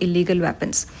also illegal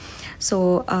weapons.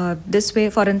 So this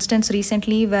way, for instance,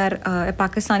 recently where a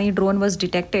Pakistani drone was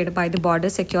detected by the border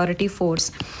security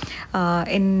force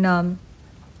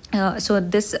so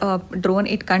this drone,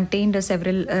 it contained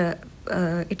several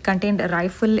it contained a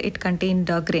rifle, it contained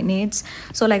grenades.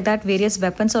 So like that, various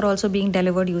weapons are also being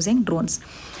delivered using drones.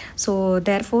 So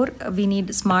therefore, we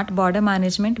need smart border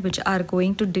management, which are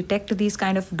going to detect these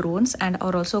kind of drones and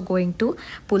are also going to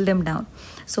pull them down.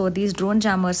 So these drone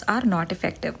jammers are not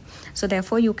effective. So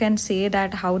therefore, you can say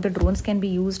that how the drones can be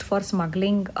used for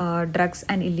smuggling drugs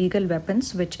and illegal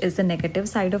weapons, which is the negative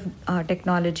side of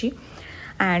technology.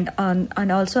 And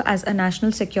also as a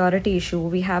national security issue,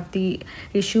 we have the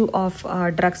issue of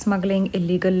drug smuggling,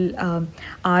 illegal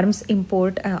arms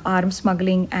import, arms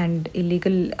smuggling, and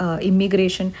illegal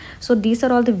immigration. So these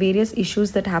are all the various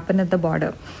issues that happen at the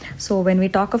border. So when we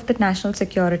talk of the national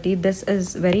security, this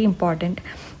is very important.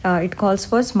 It calls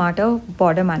for smarter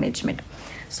border management.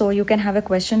 So you can have a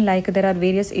question like, there are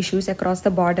various issues across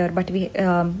the border, but we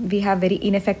have very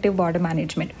ineffective border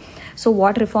management. So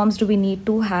what reforms do we need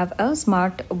to have a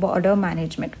smart border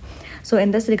management? So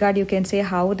in this regard, you can say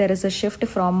how there is a shift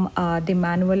from the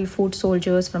manual foot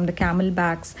soldiers, from the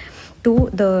camelbacks to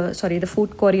the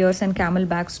foot couriers and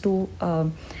camelbacks to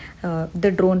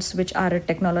the drones, which are a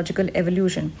technological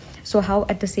evolution. So how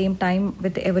at the same time,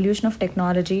 with the evolution of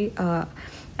technology,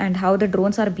 and how the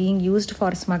drones are being used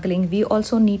for smuggling, we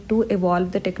also need to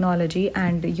evolve the technology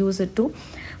and use it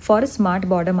for smart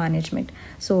border management.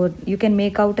 So you can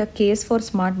make out a case for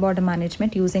smart border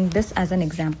management using this as an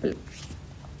example.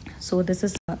 So this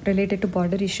is related to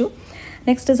border issue.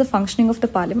 Next is the functioning of the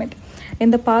parliament. In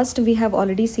the past, we have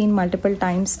already seen multiple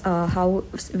times how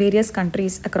various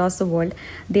countries across the world,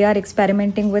 they are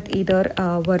experimenting with either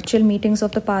virtual meetings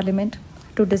of the parliament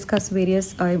to discuss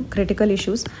various critical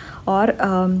issues, or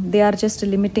they are just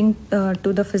limiting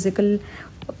to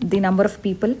the number of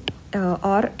people,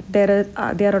 or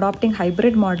they are adopting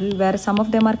hybrid model where some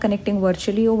of them are connecting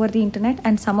virtually over the internet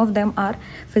and some of them are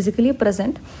physically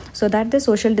present, so that the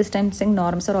social distancing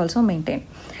norms are also maintained.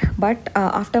 But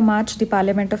after March, the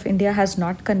Parliament of India has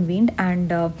not convened,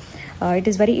 and it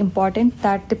is very important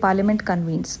that the Parliament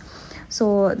convenes.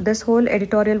 So this whole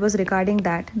editorial was regarding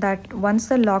that once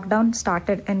the lockdown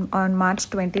started on March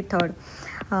 23rd,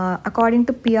 according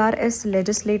to PRS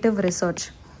legislative research.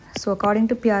 So according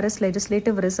to PRS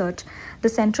legislative research, the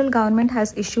central government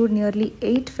has issued nearly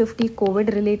 850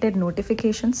 COVID-related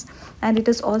notifications, and it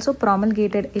has also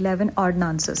promulgated 11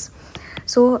 ordinances.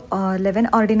 So 11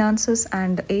 ordinances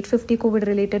and 850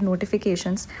 COVID-related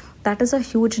notifications, that is a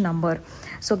huge number.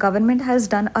 So government has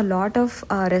done a lot of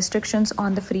restrictions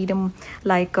on the freedom,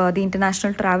 like the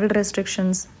international travel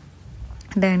restrictions,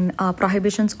 then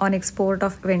prohibitions on export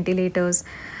of ventilators,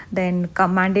 then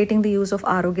mandating the use of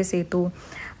Arogya Setu,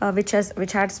 which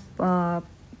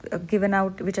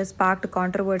has sparked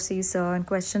controversies and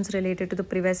questions related to the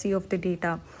privacy of the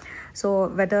data. So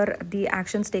whether the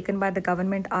actions taken by the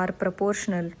government are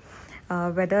proportional,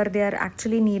 whether they are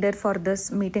actually needed for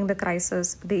this meeting the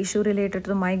crisis, the issue related to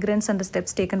the migrants and the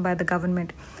steps taken by the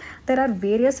government. There are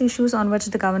various issues on which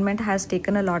the government has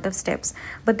taken a lot of steps,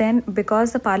 but then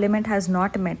because the parliament has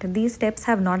not met, these steps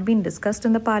have not been discussed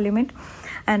in the parliament,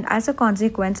 and as a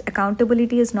consequence,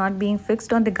 accountability is not being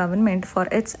fixed on the government for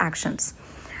its actions.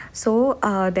 So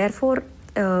therefore,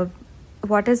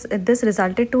 what is this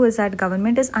resulted to is that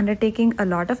government is undertaking a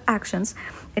lot of actions.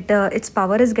 Its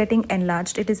power is getting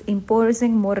enlarged. It is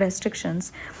imposing more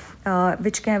restrictions,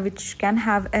 which can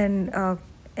have an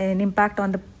impact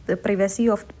on the privacy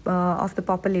of the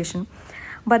population.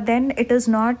 But then it is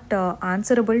not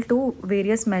answerable to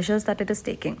various measures that it is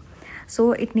taking.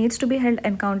 So it needs to be held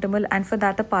accountable, and for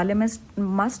that the parliament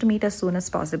must meet as soon as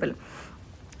possible.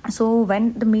 So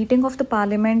when the meeting of the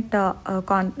parliament,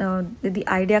 the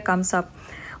idea comes up,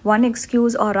 one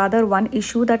excuse or rather one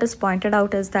issue that is pointed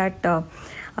out is that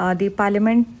the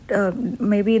parliament,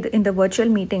 maybe in the virtual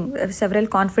meeting, several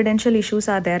confidential issues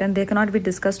are there and they cannot be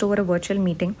discussed over a virtual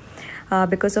meeting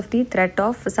because of the threat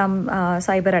of some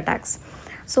cyber attacks.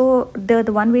 So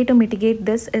the one way to mitigate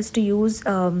this is to use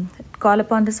call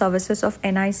upon the services of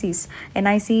NICs.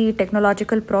 NIC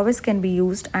technological prowess can be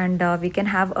used, and we can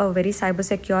have a very cyber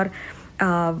secure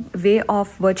way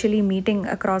of virtually meeting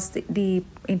across the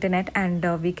internet, and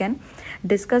we can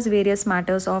discuss various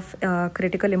matters of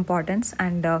critical importance,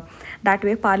 and that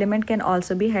way parliament can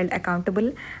also be held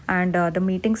accountable, and the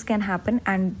meetings can happen,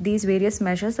 and these various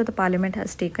measures that the parliament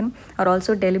has taken are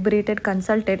also deliberated,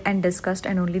 consulted and discussed,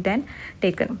 and only then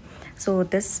taken. So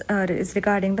this is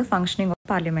regarding the functioning of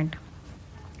parliament.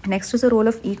 Next is the role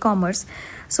of e-commerce.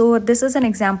 So this is an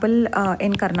example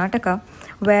in Karnataka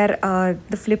where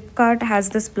the Flipkart has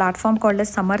this platform called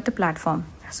as Samarth platform.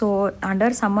 So under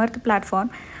Samarth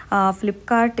platform,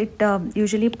 Flipkart, it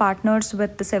usually partners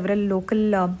with several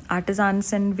local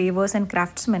artisans and weavers and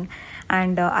craftsmen,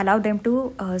 and allow them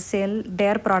to sell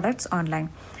their products online.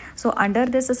 So under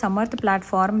this Samarth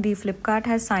platform, the Flipkart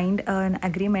has signed an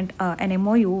agreement, an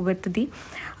MOU with the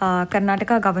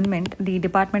Karnataka government, the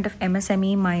Department of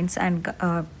MSME, Mines and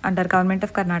under Government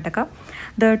of Karnataka.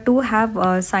 The two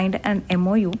have signed an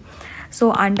MOU.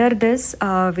 So under this,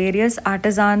 various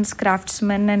artisans,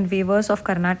 craftsmen and weavers of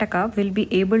Karnataka will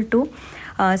be able to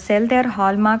sell their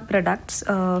hallmark products,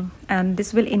 and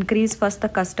this will increase first the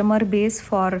customer base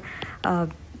for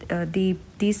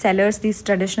these sellers, these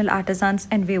traditional artisans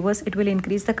and weavers. It will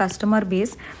increase the customer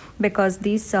base because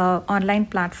these online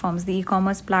platforms, the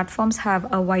e-commerce platforms,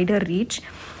 have a wider reach.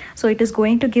 So it is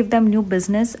going to give them new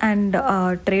business and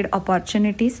trade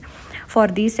opportunities for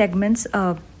these segments.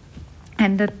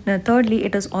 And thirdly,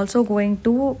 it is also going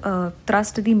to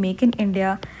thrust the Make in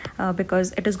India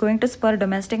because it is going to spur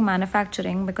domestic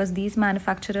manufacturing, because these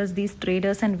manufacturers, these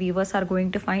traders and weavers are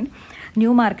going to find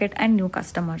new market and new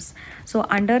customers. So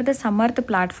under the Samarth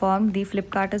platform, the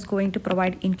Flipkart is going to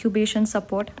provide incubation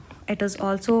support, It is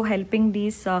also helping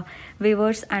these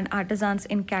weavers and artisans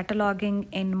in cataloging,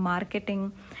 in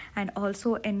marketing, and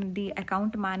also in the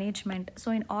account management.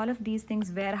 So in all of these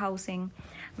things, warehousing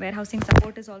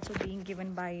support is also being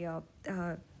given by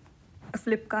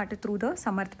Flipkart through the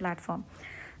Samarth platform.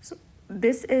 So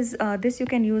this you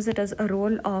can use it as a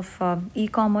role of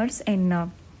e-commerce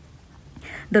in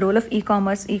the role of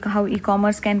e-commerce, how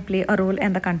e-commerce can play a role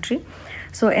in the country.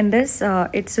 So in this,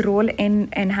 its role in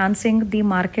enhancing the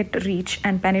market reach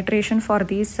and penetration for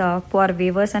these poor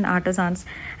weavers and artisans,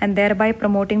 and thereby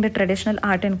promoting the traditional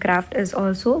art and craft, is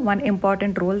also one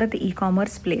important role that the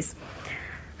e-commerce plays.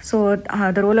 So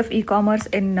the role of e-commerce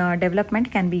in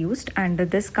development can be used, and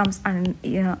this comes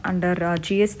under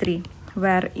GS3,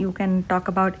 where you can talk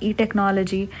about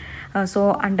e-technology.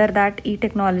 So under that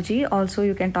e-technology, also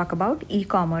you can talk about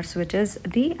e-commerce, which is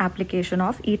the application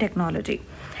of e-technology.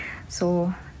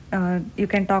 So you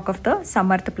can talk of the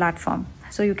Samarth platform.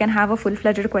 So you can have a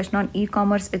full-fledged question on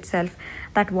e-commerce itself,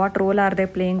 that what role are they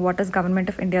playing, what is Government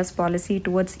of India's policy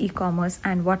towards e-commerce,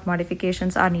 and what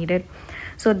modifications are needed.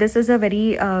 So this is a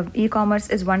very, e-commerce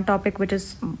is one topic which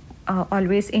is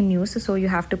always in news, so you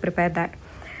have to prepare that.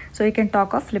 So you can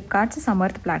talk of Flipkart's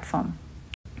Samarth platform.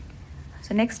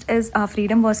 So next is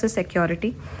freedom versus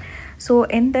security. So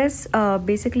in this,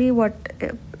 basically what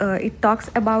it talks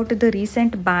about the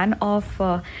recent ban of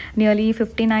nearly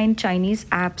 59 Chinese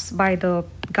apps by the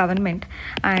government,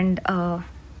 and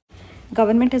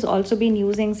government has also been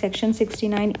using Section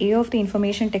 69A of the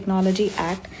Information Technology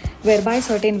Act, whereby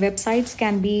certain websites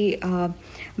can be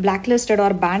blacklisted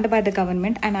or banned by the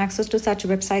government, and access to such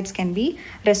websites can be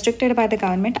restricted by the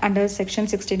government under Section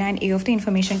 69A of the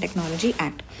Information Technology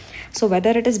Act. So whether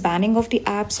it is banning of the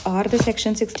apps or the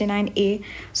Section 69A,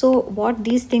 so what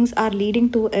these things are leading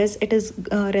to is it is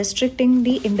restricting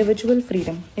the individual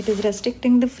freedom. It is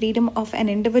restricting the freedom of an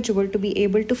individual to be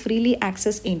able to freely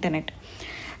access internet.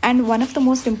 And one of the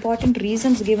most important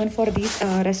reasons given for these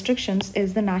restrictions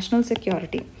is the national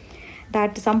security,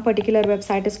 that some particular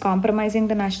website is compromising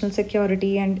the national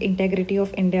security and integrity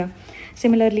of India.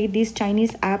 Similarly, these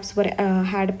Chinese apps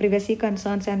had privacy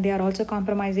concerns, and they are also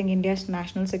compromising India's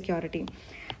national security.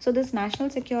 So this national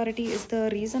security is the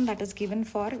reason that is given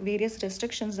for various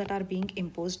restrictions that are being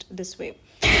imposed this way.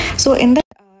 So in the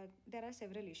there are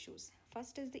several issues.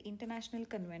 First is the international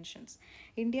conventions.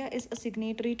 India is a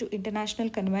signatory to International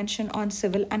Convention on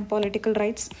Civil and Political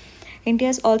Rights. India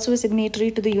is also a signatory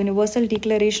to the Universal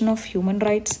Declaration of Human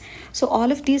Rights. So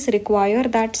all of these require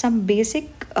that some basic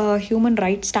human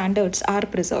rights standards are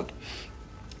preserved.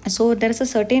 So there is a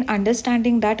certain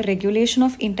understanding that regulation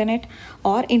of internet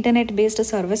or internet-based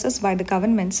services by the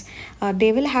governments,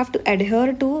 they will have to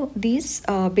adhere to these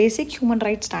basic human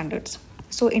rights standards.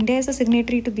 So India is a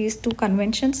signatory to these two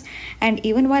conventions, and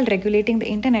even while regulating the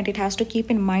internet, it has to keep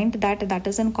in mind that that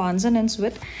is in consonance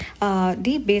with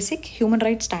the basic human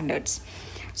rights standards.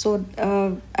 So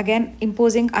again,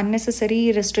 imposing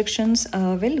unnecessary restrictions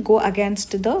will go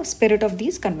against the spirit of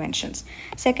these conventions.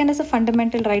 Second is a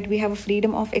fundamental right. We have a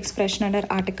freedom of expression under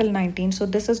Article 19. So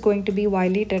this is going to be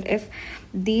violated if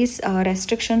these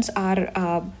restrictions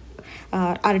are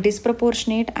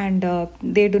disproportionate, and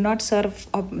they do not serve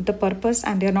the purpose,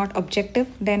 and they are not objective.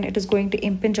 Then it is going to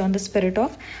impinge on the spirit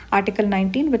of Article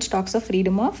 19, which talks of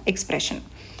freedom of expression.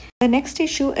 The next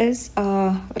issue is,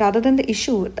 rather than the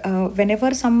issue,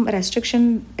 whenever some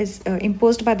restriction is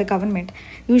imposed by the government,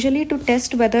 usually to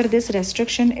test whether this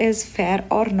restriction is fair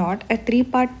or not, a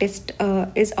three-part test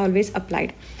is always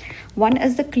applied. One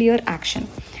is the clear action.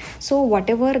 So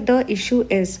whatever the issue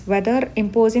is, whether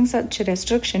imposing such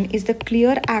restriction is the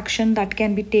clear action that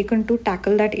can be taken to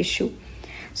tackle that issue.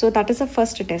 So that is the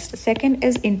first test. Second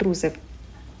is intrusive.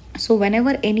 So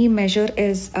whenever any measure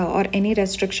is or any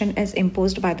restriction is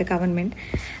imposed by the government,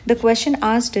 the question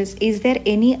asked is there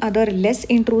any other less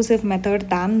intrusive method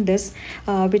than this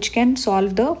which can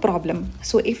solve the problem?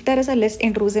 So if there is a less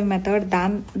intrusive method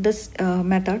than this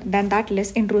method, then that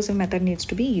less intrusive method needs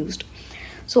to be used.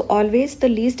 So always the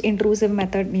least intrusive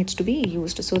method needs to be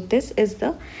used. So this is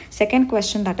the second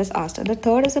question that is asked. The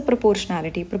third is a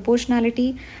proportionality.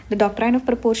 Proportionality, the doctrine of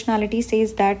proportionality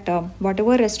says that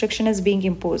whatever restriction is being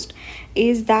imposed,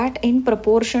 is that in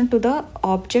proportion to the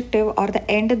objective or the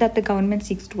end that the government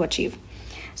seeks to achieve.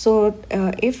 So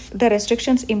if the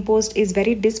restrictions imposed is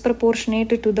very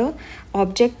disproportionate to the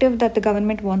objective that the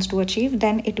government wants to achieve,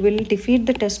 then it will defeat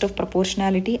the test of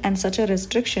proportionality, and such a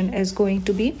restriction is going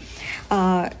to be,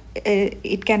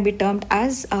 it can be termed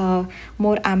as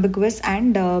more ambiguous,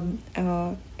 and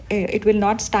it will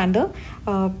not stand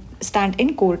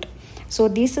in court. So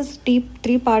this is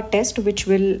three-part test which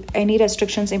will any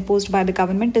restrictions imposed by the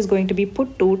government is going to be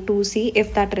put to see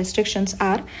if that restrictions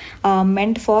are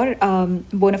meant for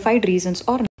bona fide reasons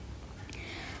or not.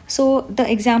 So the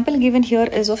example given here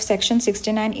is of Section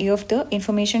 69A of the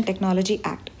Information Technology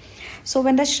Act. So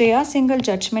when the Shreya Singhal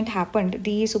judgment happened,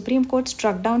 the Supreme Court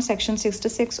struck down Section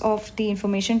 66 of the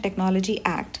Information Technology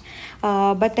Act,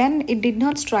 but then it did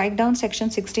not strike down Section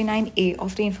 69A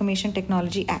of the Information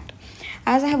Technology Act.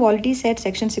 As I have already said,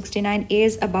 Section 69A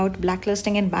is about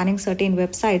blacklisting and banning certain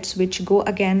websites which go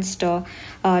against,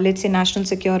 let's say, national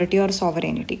security or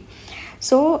sovereignty.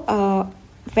 So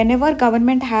whenever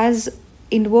government has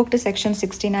invoked Section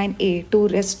 69A to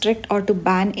restrict or to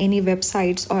ban any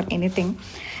websites or anything,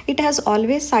 it has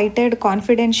always cited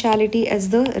confidentiality as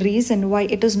the reason why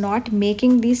it is not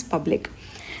making these public.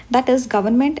 That is,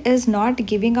 government is not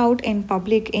giving out in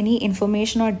public any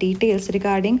information or details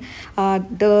regarding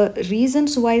the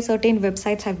reasons why certain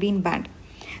websites have been banned.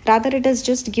 Rather, it has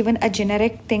just given a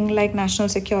generic thing like national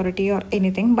security or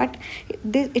anything, but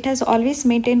it has always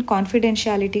maintained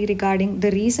confidentiality regarding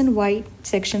the reason why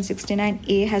Section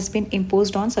 69A has been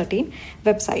imposed on certain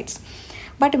websites.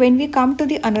 But when we come to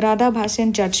the Anuradha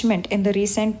Bhasin judgment in the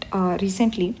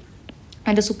recently,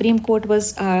 and the Supreme Court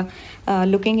was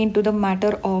looking into the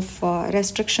matter of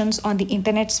restrictions on the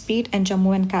internet speed in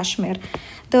Jammu and Kashmir,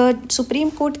 the Supreme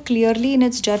Court clearly in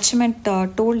its judgment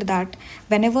told that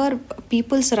whenever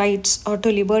people's rights or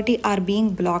to liberty are being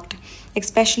blocked,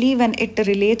 especially when it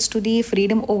relates to the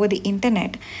freedom over the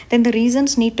internet, then the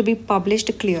reasons need to be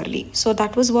published clearly. So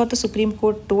that was what the Supreme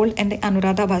Court told in the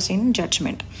Anuradha Bhasin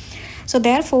judgment. So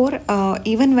therefore,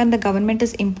 even when the government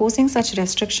is imposing such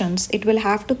restrictions, it will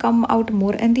have to come out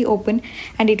more in the open,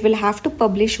 and it will have to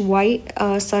publish why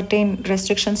certain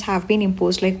restrictions have been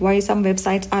imposed, like why some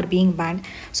websites are being banned.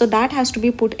 So that has to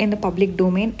be put in the public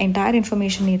domain. Entire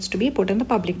information needs to be put in the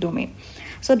public domain.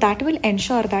 So that will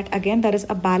ensure that again there is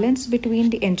a balance between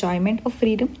the enjoyment of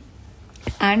freedom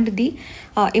and the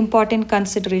important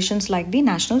considerations like the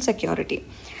national security.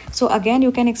 So again,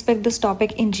 you can expect this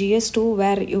topic in GS2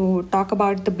 where you talk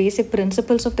about the basic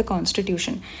principles of the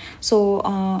Constitution. So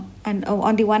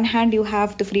on the one hand, you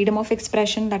have the freedom of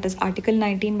expression, that is Article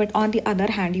 19, but on the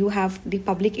other hand, you have the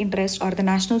public interest or the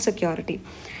national security.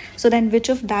 So then which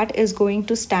of that is going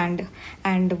to stand,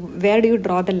 and where do you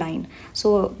draw the line?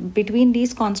 So between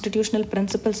these constitutional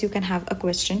principles, you can have a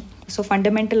question. So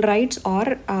fundamental rights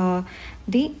or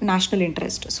the national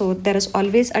interest. So there is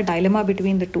always a dilemma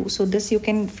between the two. So this you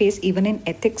can face even in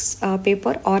ethics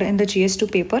paper or in the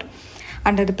GS2 paper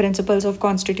under the principles of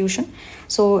Constitution.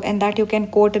 So in that you can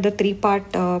quote the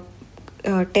three-part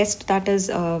test that is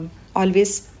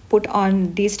always put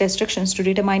on these restrictions to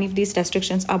determine if these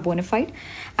restrictions are bona fide.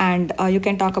 And you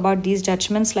can talk about these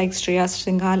judgments like Shreya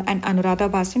Singhal and Anuradha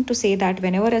Bhasin to say that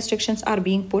whenever restrictions are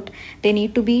being put, they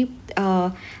need to be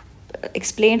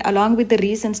explained along with the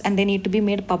reasons, and they need to be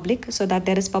made public so that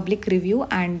there is public review,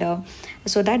 and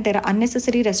so that there are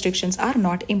unnecessary restrictions are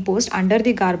not imposed under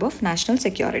the garb of national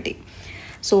security.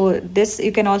 So this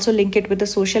you can also link it with the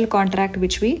social contract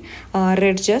which we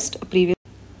read just previously.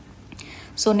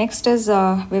 So next is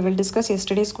we will discuss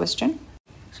yesterday's question.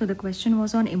 So the question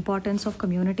was on importance of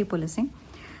community policing.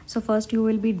 So first you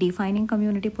will be defining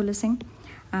community policing,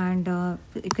 and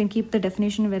you can keep the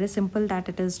definition very simple, that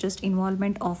it is just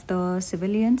involvement of the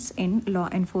civilians in law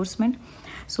enforcement.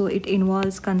 So it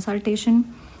involves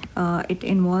consultation, it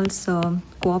involves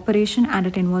cooperation, and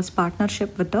it involves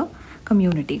partnership with the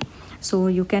community. So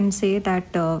you can say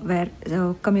that where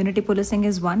community policing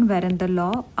is one wherein the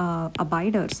law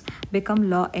abiders become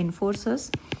law enforcers,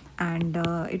 and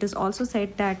it is also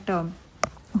said that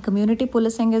community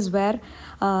policing is where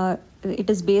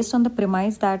it is based on the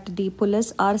premise that the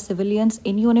police are civilians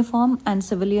in uniform and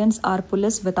civilians are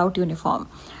police without uniform.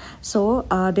 So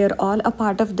they're all a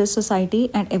part of this society,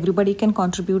 and everybody can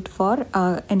contribute for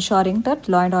ensuring that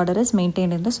law and order is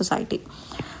maintained in the society.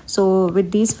 So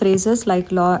with these phrases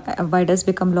like law abiders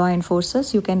become law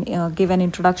enforcers, you can give an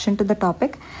introduction to the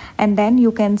topic, and then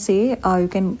you can say, you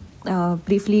can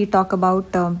briefly talk about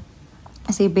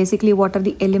say basically what are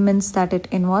the elements that it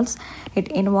involves. It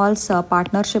involves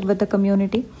partnership with the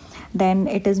community. Then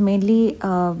it is mainly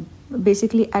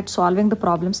basically at solving the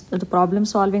problem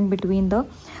solving between the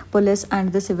police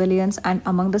and the civilians and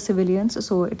among the civilians.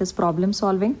 So it is problem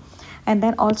solving. And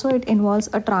then also it involves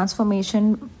a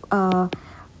transformation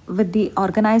with the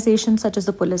organization such as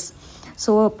the police.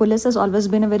 So police has always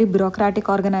been a very bureaucratic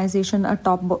organization, a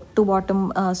top to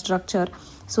bottom structure.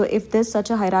 So if this such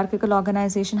a hierarchical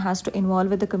organization has to involve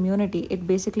with the community, it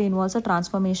basically involves a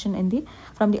transformation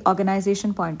from the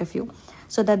organization point of view,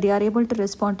 so that they are able to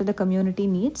respond to the community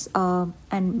needs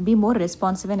and be more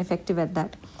responsive and effective at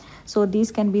that. So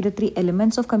these can be the 3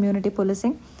 elements of community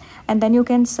policing, and then you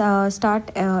can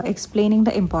start explaining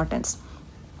the importance.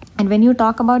 And when you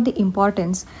talk about the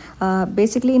importance,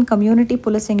 basically in community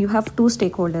policing, you have 2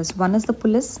 stakeholders. One is the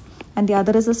police and the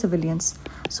other is the civilians.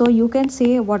 So you can say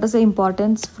what is the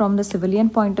importance from the civilian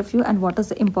point of view and what is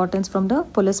the importance from the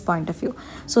police point of view.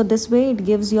 So this way it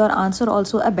gives your answer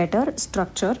also a better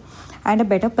structure and a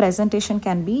better presentation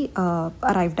can be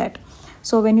arrived at.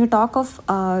 So when you talk of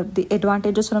the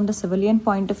advantages from the civilian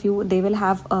point of view, they will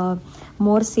have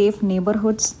more safe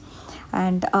neighborhoods,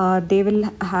 and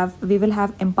we will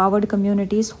have empowered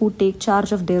communities who take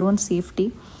charge of their own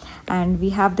safety, and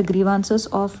we have the grievances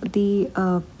of the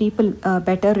people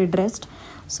better redressed.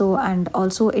 So, and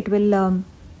also it will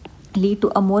lead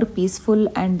to a more peaceful,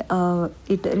 and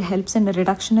it helps in a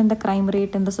reduction in the crime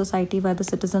rate in the society, where the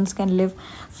citizens can live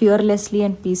fearlessly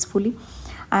and peacefully.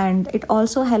 And it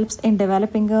also helps in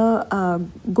developing a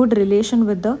good relation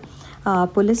with the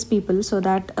police people, so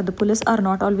that the police are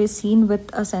not always seen with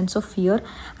a sense of fear.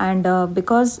 And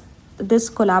because this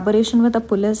collaboration with the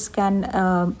police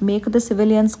can make the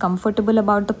civilians comfortable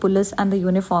about the police and the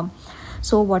uniform.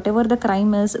 So whatever the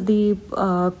crime is, the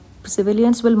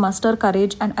civilians will muster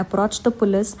courage and approach the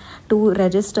police to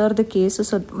register the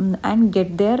case and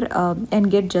get there and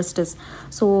get justice.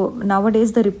 So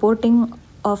nowadays the reporting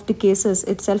of the cases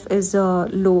itself is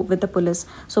low with the police.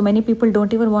 So many people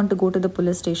don't even want to go to the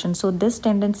police station. So this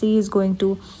tendency is going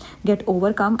to get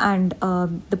overcome, and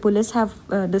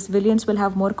the civilians will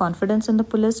have more confidence in the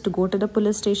police to go to the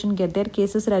police station, get their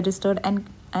cases registered,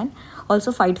 and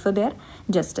also fight for their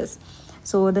justice.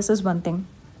 So this is one thing.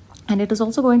 And it is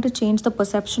also going to change the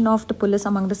perception of the police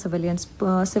among the civilians.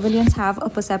 Civilians have a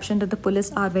perception that the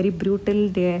police are very brutal,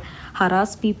 they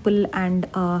harass people, and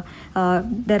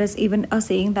there is even a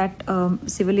saying that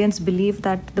civilians believe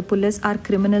that the police are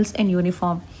criminals in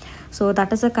uniform. So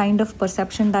that is a kind of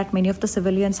perception that many of the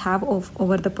civilians have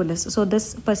over the police. So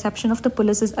this perception of the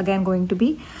police is again going to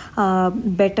be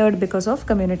bettered because of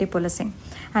community policing.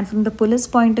 And from the police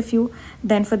point of view,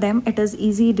 then for them it is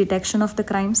easy detection of the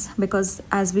crimes, because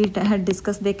as we had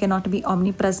discussed, they cannot be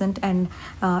omnipresent and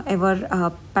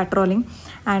ever patrolling.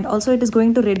 And also it is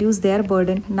going to reduce their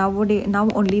burden. Now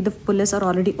only the police are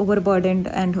already overburdened,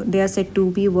 and they are said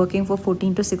to be working for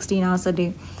 14 to 16 hours a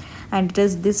day. And it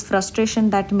is this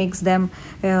frustration that makes them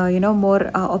more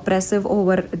oppressive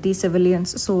over the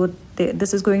civilians. So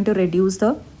this is going to reduce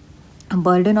the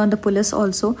burden on the police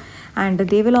also, and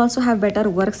they will also have better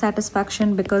work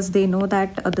satisfaction, because they know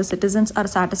that the citizens are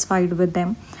satisfied with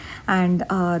them. And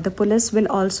the police will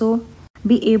also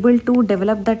be able to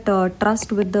develop that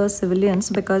trust with the civilians,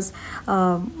 because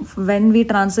when we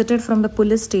transited from the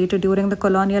police state during the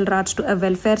colonial Raj to a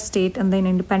welfare state and then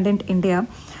independent India,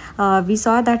 we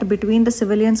saw that between the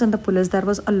civilians and the police there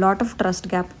was a lot of trust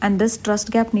gap, and this trust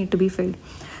gap need to be filled.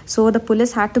 So the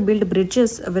police had to build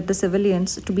bridges with the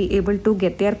civilians to be able to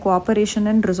get their cooperation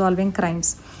in resolving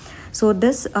crimes. So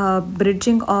this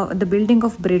building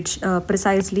of bridge,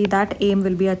 precisely that aim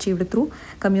will be achieved through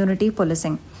community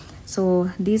policing.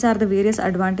 So these are the various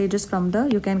advantages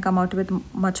you can come out with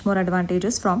much more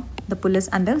advantages from the police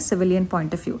and the civilian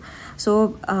point of view.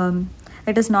 So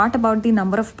it is not about the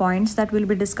number of points that we'll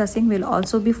be discussing. We'll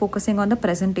also be focusing on the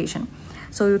presentation.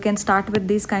 So you can start with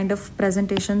these kind of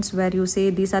presentations where you say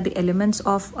these are the elements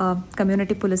of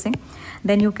community policing.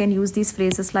 Then you can use these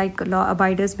phrases like law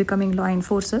abiders becoming law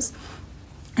enforcers,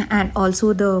 and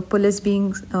also the police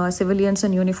being civilians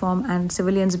in uniform and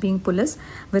civilians being police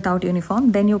without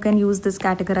uniform. Then you can use this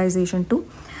categorization to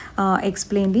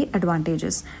explain the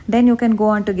advantages. Then you can go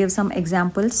on to give some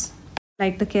examples,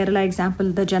 like the Kerala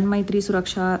example, the Jan Maitri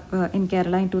Suraksha in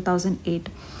Kerala in 2008.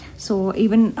 So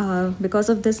even because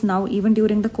of this now, even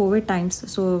during the COVID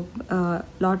times, so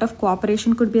lot of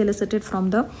cooperation could be elicited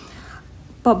from the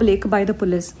public by the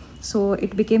police. So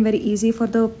it became very easy for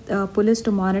the police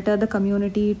to monitor the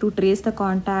community, to trace the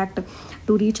contact,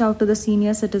 to reach out to the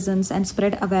senior citizens and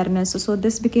spread awareness. So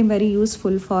this became very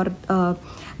useful for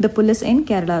the police in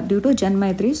Kerala due to Jan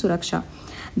Maitri Suraksha.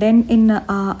 Then in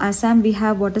Assam, we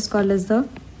have what is called as the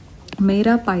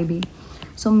Mera Paibi.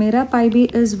 So Mera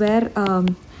Paibi is where,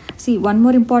 see, one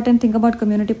more important thing about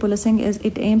community policing is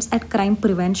it aims at crime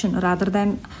prevention rather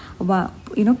than,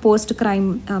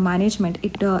 post-crime management.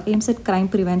 It aims at crime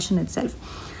prevention itself.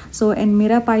 So in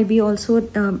Mera Paibi also,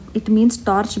 it means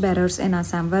torch bearers in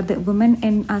Assam, where the women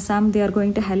in Assam, they are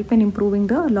going to help in improving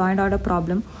the law and order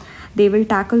problem. They will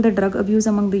tackle the drug abuse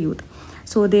among the youth.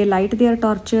 So they light their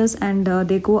torches and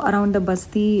they go around the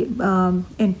basti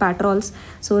in patrols.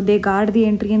 So they guard the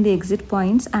entry and the exit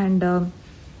points, and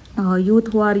youth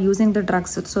who are using the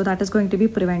drugs, so that is going to be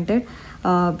prevented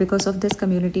because of this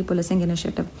community policing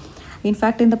initiative. In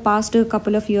fact, in the past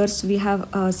couple of years, we have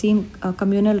seen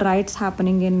communal riots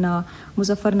happening in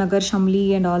Muzaffarnagar, Shamli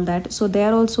and all that. So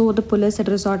there also the police had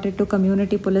resorted to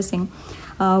community policing,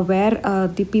 where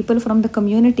the people from the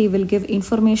community will give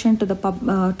information to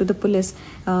the police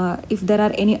if there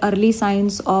are any early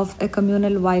signs of a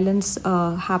communal violence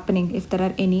happening, if there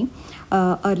are any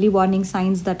early warning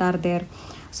signs that are there.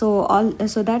 So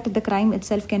that the crime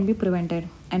itself can be prevented.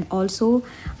 And also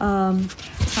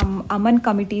some Aman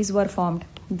committees were formed.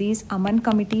 These Aman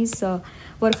committees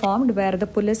were formed where the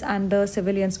police and the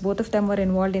civilians, both of them were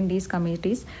involved in these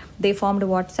committees. They formed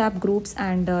WhatsApp groups,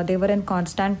 and they were in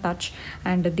constant touch,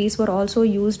 and these were also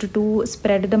used to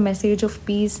spread the message of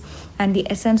peace and the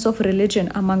essence of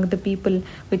religion among the people,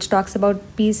 which talks about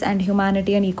peace and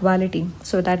humanity and equality,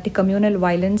 so that the communal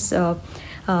violence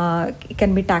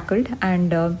can be tackled.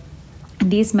 And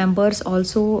these members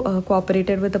also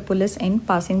cooperated with the police in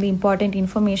passing the important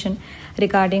information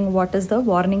regarding what is the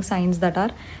warning signs that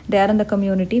are there in the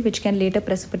community, which can later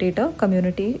precipitate a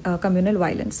communal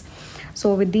violence.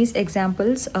 So with these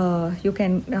examples, you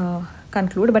can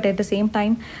conclude, but at the same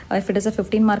time, if it is a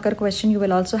 15-marker question, you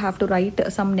will also have to write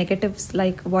some negatives,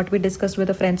 like what we discussed with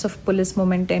the Friends of Police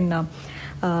movement in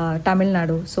Tamil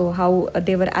Nadu. So how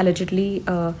they were allegedly,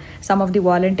 some of the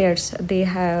volunteers, they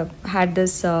have had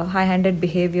this high-handed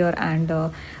behavior, and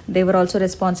they were also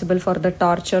responsible for the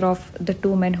torture of the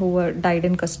 2 men who were died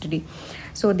in custody.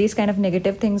 So these kind of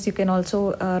negative things you can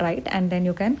also write, and then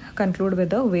you can conclude with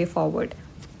the way forward.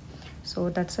 So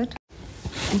that's it.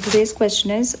 And today's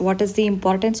question is, what is the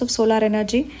importance of solar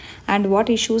energy and what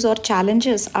issues or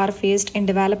challenges are faced in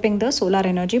developing the solar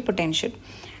energy potential?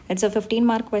 It's a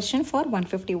 15-mark question for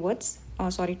 250 words.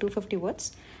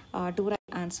 Do write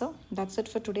answer. That's it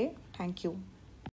for today. Thank you.